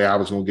wasn't no way I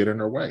was going to get in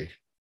her way.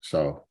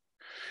 So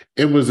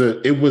it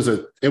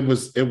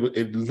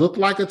looked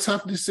like a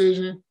tough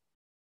decision,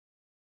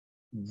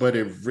 but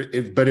it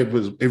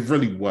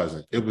really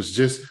wasn't. It was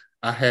just,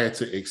 I had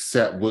to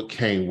accept what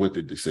came with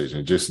the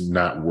decision, just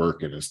not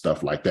working and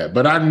stuff like that.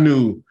 But I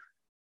knew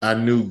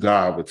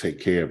God would take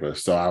care of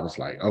us. So I was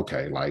like,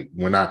 okay, like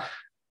when I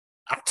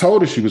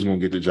told her she was going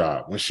to get the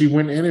job. When she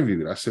went and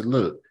interviewed, I said,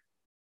 look,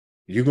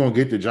 you're going to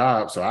get the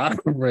job. So I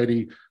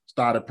already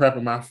started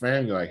prepping my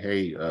family like,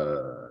 hey,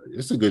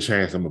 it's a good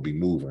chance I'm going to be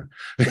moving.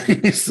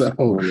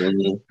 So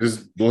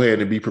just go ahead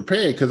and be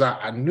prepared. Because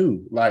I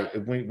knew, like,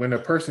 when a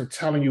person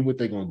telling you what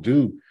they're going to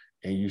do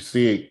and you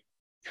see it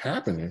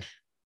happening,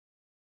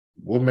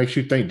 what makes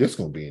you think this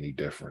going to be any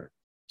different?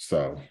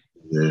 So,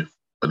 yeah.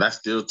 But that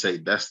still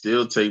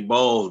take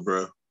balls,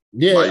 bro.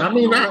 Yeah, like, I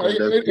mean,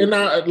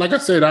 like I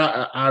said,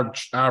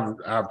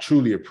 I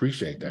truly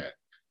appreciate that.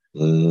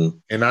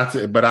 And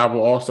but I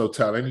will also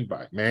tell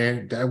anybody,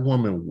 man, that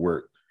woman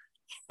worked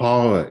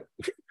hard.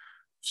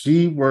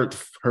 She worked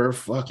her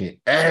fucking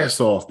ass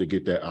off to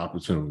get that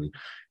opportunity,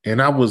 and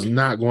I was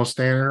not going to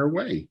stand in her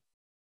way.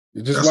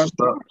 It just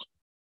wasn't.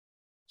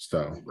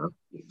 So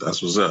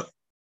that's what's up.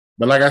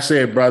 But like I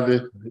said,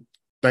 brother,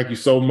 thank you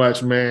so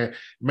much, man.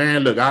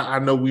 Man, look, I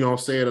know we don't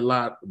say it a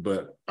lot,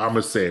 but I'm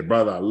gonna say it,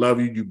 brother. I love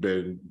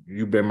you.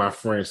 You've been my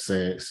friend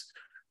since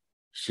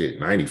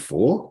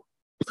 94.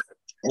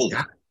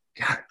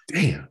 God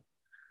damn.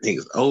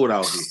 Niggas old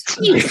out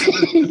here.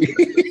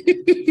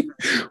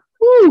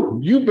 Woo,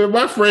 you've been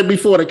my friend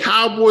before the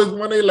Cowboys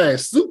won their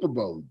last Super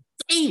Bowl.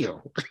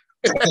 Damn.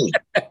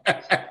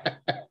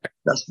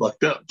 That's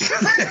fucked up.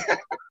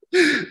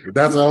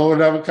 That's a whole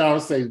other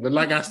conversation. But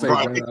like I say,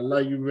 man, I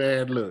love you,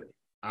 man. Look,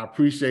 I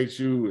appreciate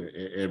you.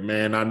 And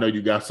man, I know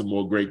you got some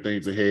more great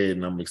things ahead,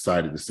 and I'm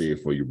excited to see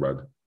it for you,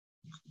 brother.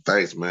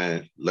 Thanks,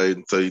 man.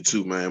 Ladies, to you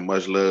too, man.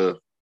 Much love.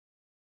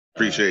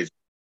 Appreciate you.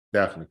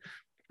 Definitely.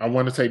 I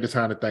want to take the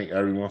time to thank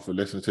everyone for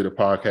listening to the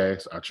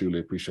podcast. I truly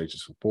appreciate your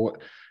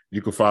support.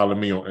 You can follow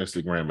me on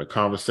Instagram at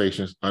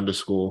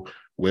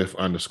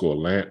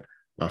conversations_with_Lamp.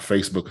 My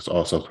Facebook is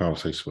also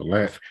Conversations with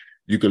Lamp.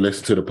 You can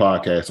listen to the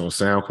podcast on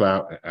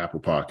SoundCloud and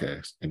Apple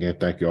Podcasts. Again,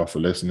 thank you all for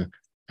listening.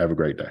 Have a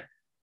great day.